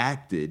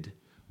reacted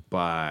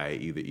by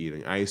either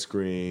eating ice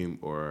cream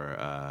or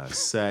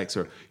sex,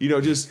 or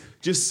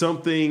just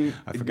something.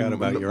 I forgot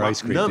about your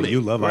ice cream. Numbing.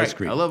 You love ice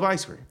cream. I love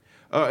ice cream,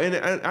 and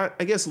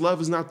I guess love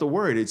is not the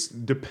word. It's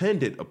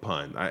dependent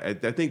upon. I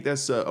think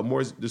that's a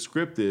more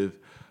descriptive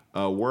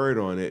word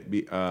on it,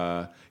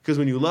 because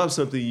when you love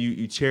something,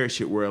 you cherish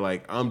it. Where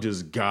like I'm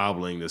just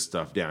gobbling this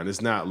stuff down.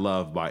 It's not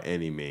love by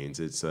any means.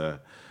 It's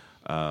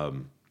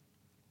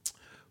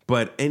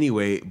but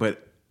anyway,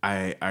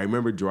 I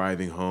remember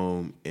driving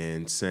home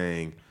and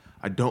saying,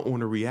 I don't want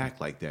to react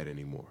like that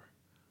anymore.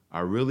 I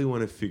really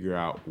want to figure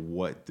out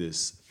what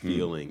this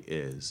feeling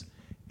is.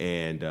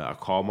 And I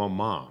called my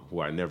mom,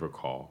 who I never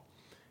call,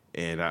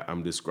 and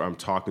I'm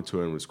talking to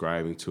her and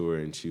describing to her,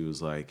 and she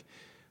was like,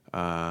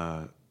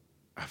 I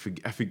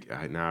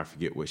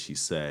forget what she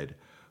said,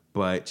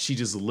 but she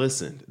just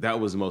listened. That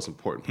was the most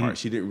important part.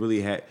 She didn't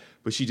really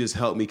but she just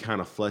helped me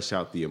kind of flesh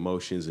out the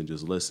emotions and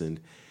just listened.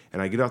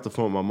 And I get off the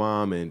phone with my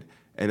mom, and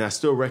I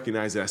still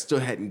recognize that I still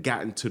hadn't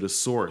gotten to the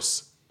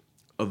source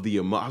of the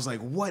emotion. I was like,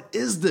 what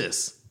is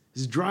this?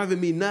 It's driving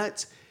me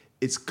nuts.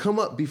 It's come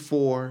up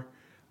before,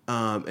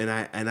 and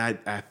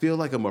I feel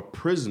like I'm a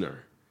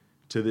prisoner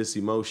to this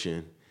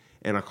emotion.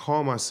 And I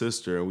call my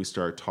sister, and we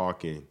start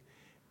talking.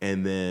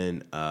 And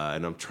then,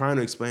 and I'm trying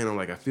to explain, I'm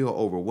like, I feel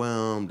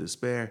overwhelmed,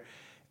 despair.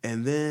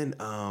 And then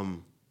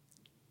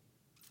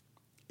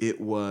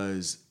it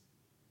was,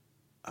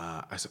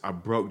 I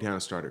broke down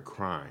and started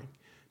crying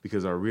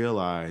because I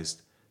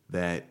realized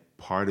that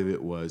part of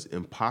it was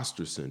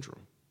imposter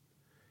syndrome,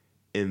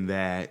 in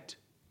that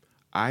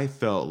I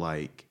felt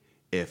like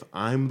if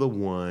I'm the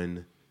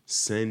one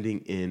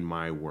sending in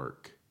my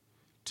work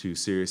to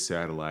Sirius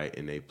Satellite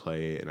and they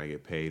play it and I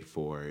get paid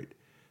for it,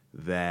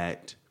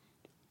 that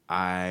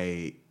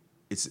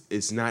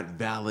it's not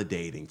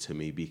validating to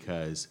me,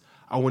 because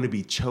I want to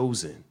be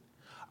chosen.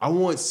 I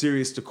want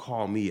Sirius to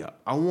call me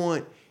up. I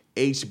want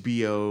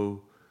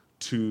HBO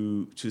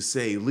to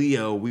say,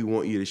 Leo, we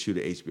want you to shoot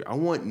at HBO. I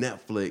want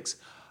Netflix.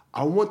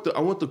 I want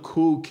the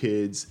cool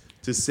kids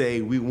to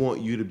say, we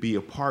want you to be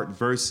a part,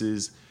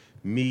 versus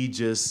me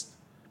just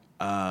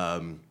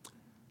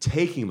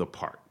taking the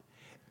part.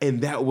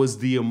 And that was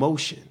the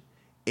emotion.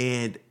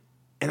 And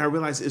I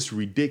realized it's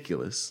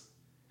ridiculous.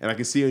 And I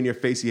can see on your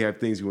face you have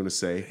things you want to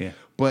say. Yeah.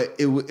 But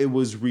it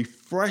was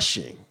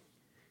refreshing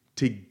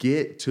to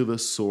get to the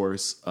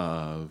source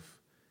of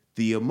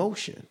the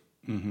emotion.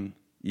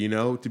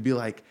 Mm-hmm. To be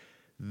like,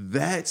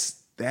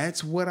 that's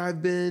what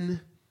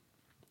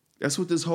this whole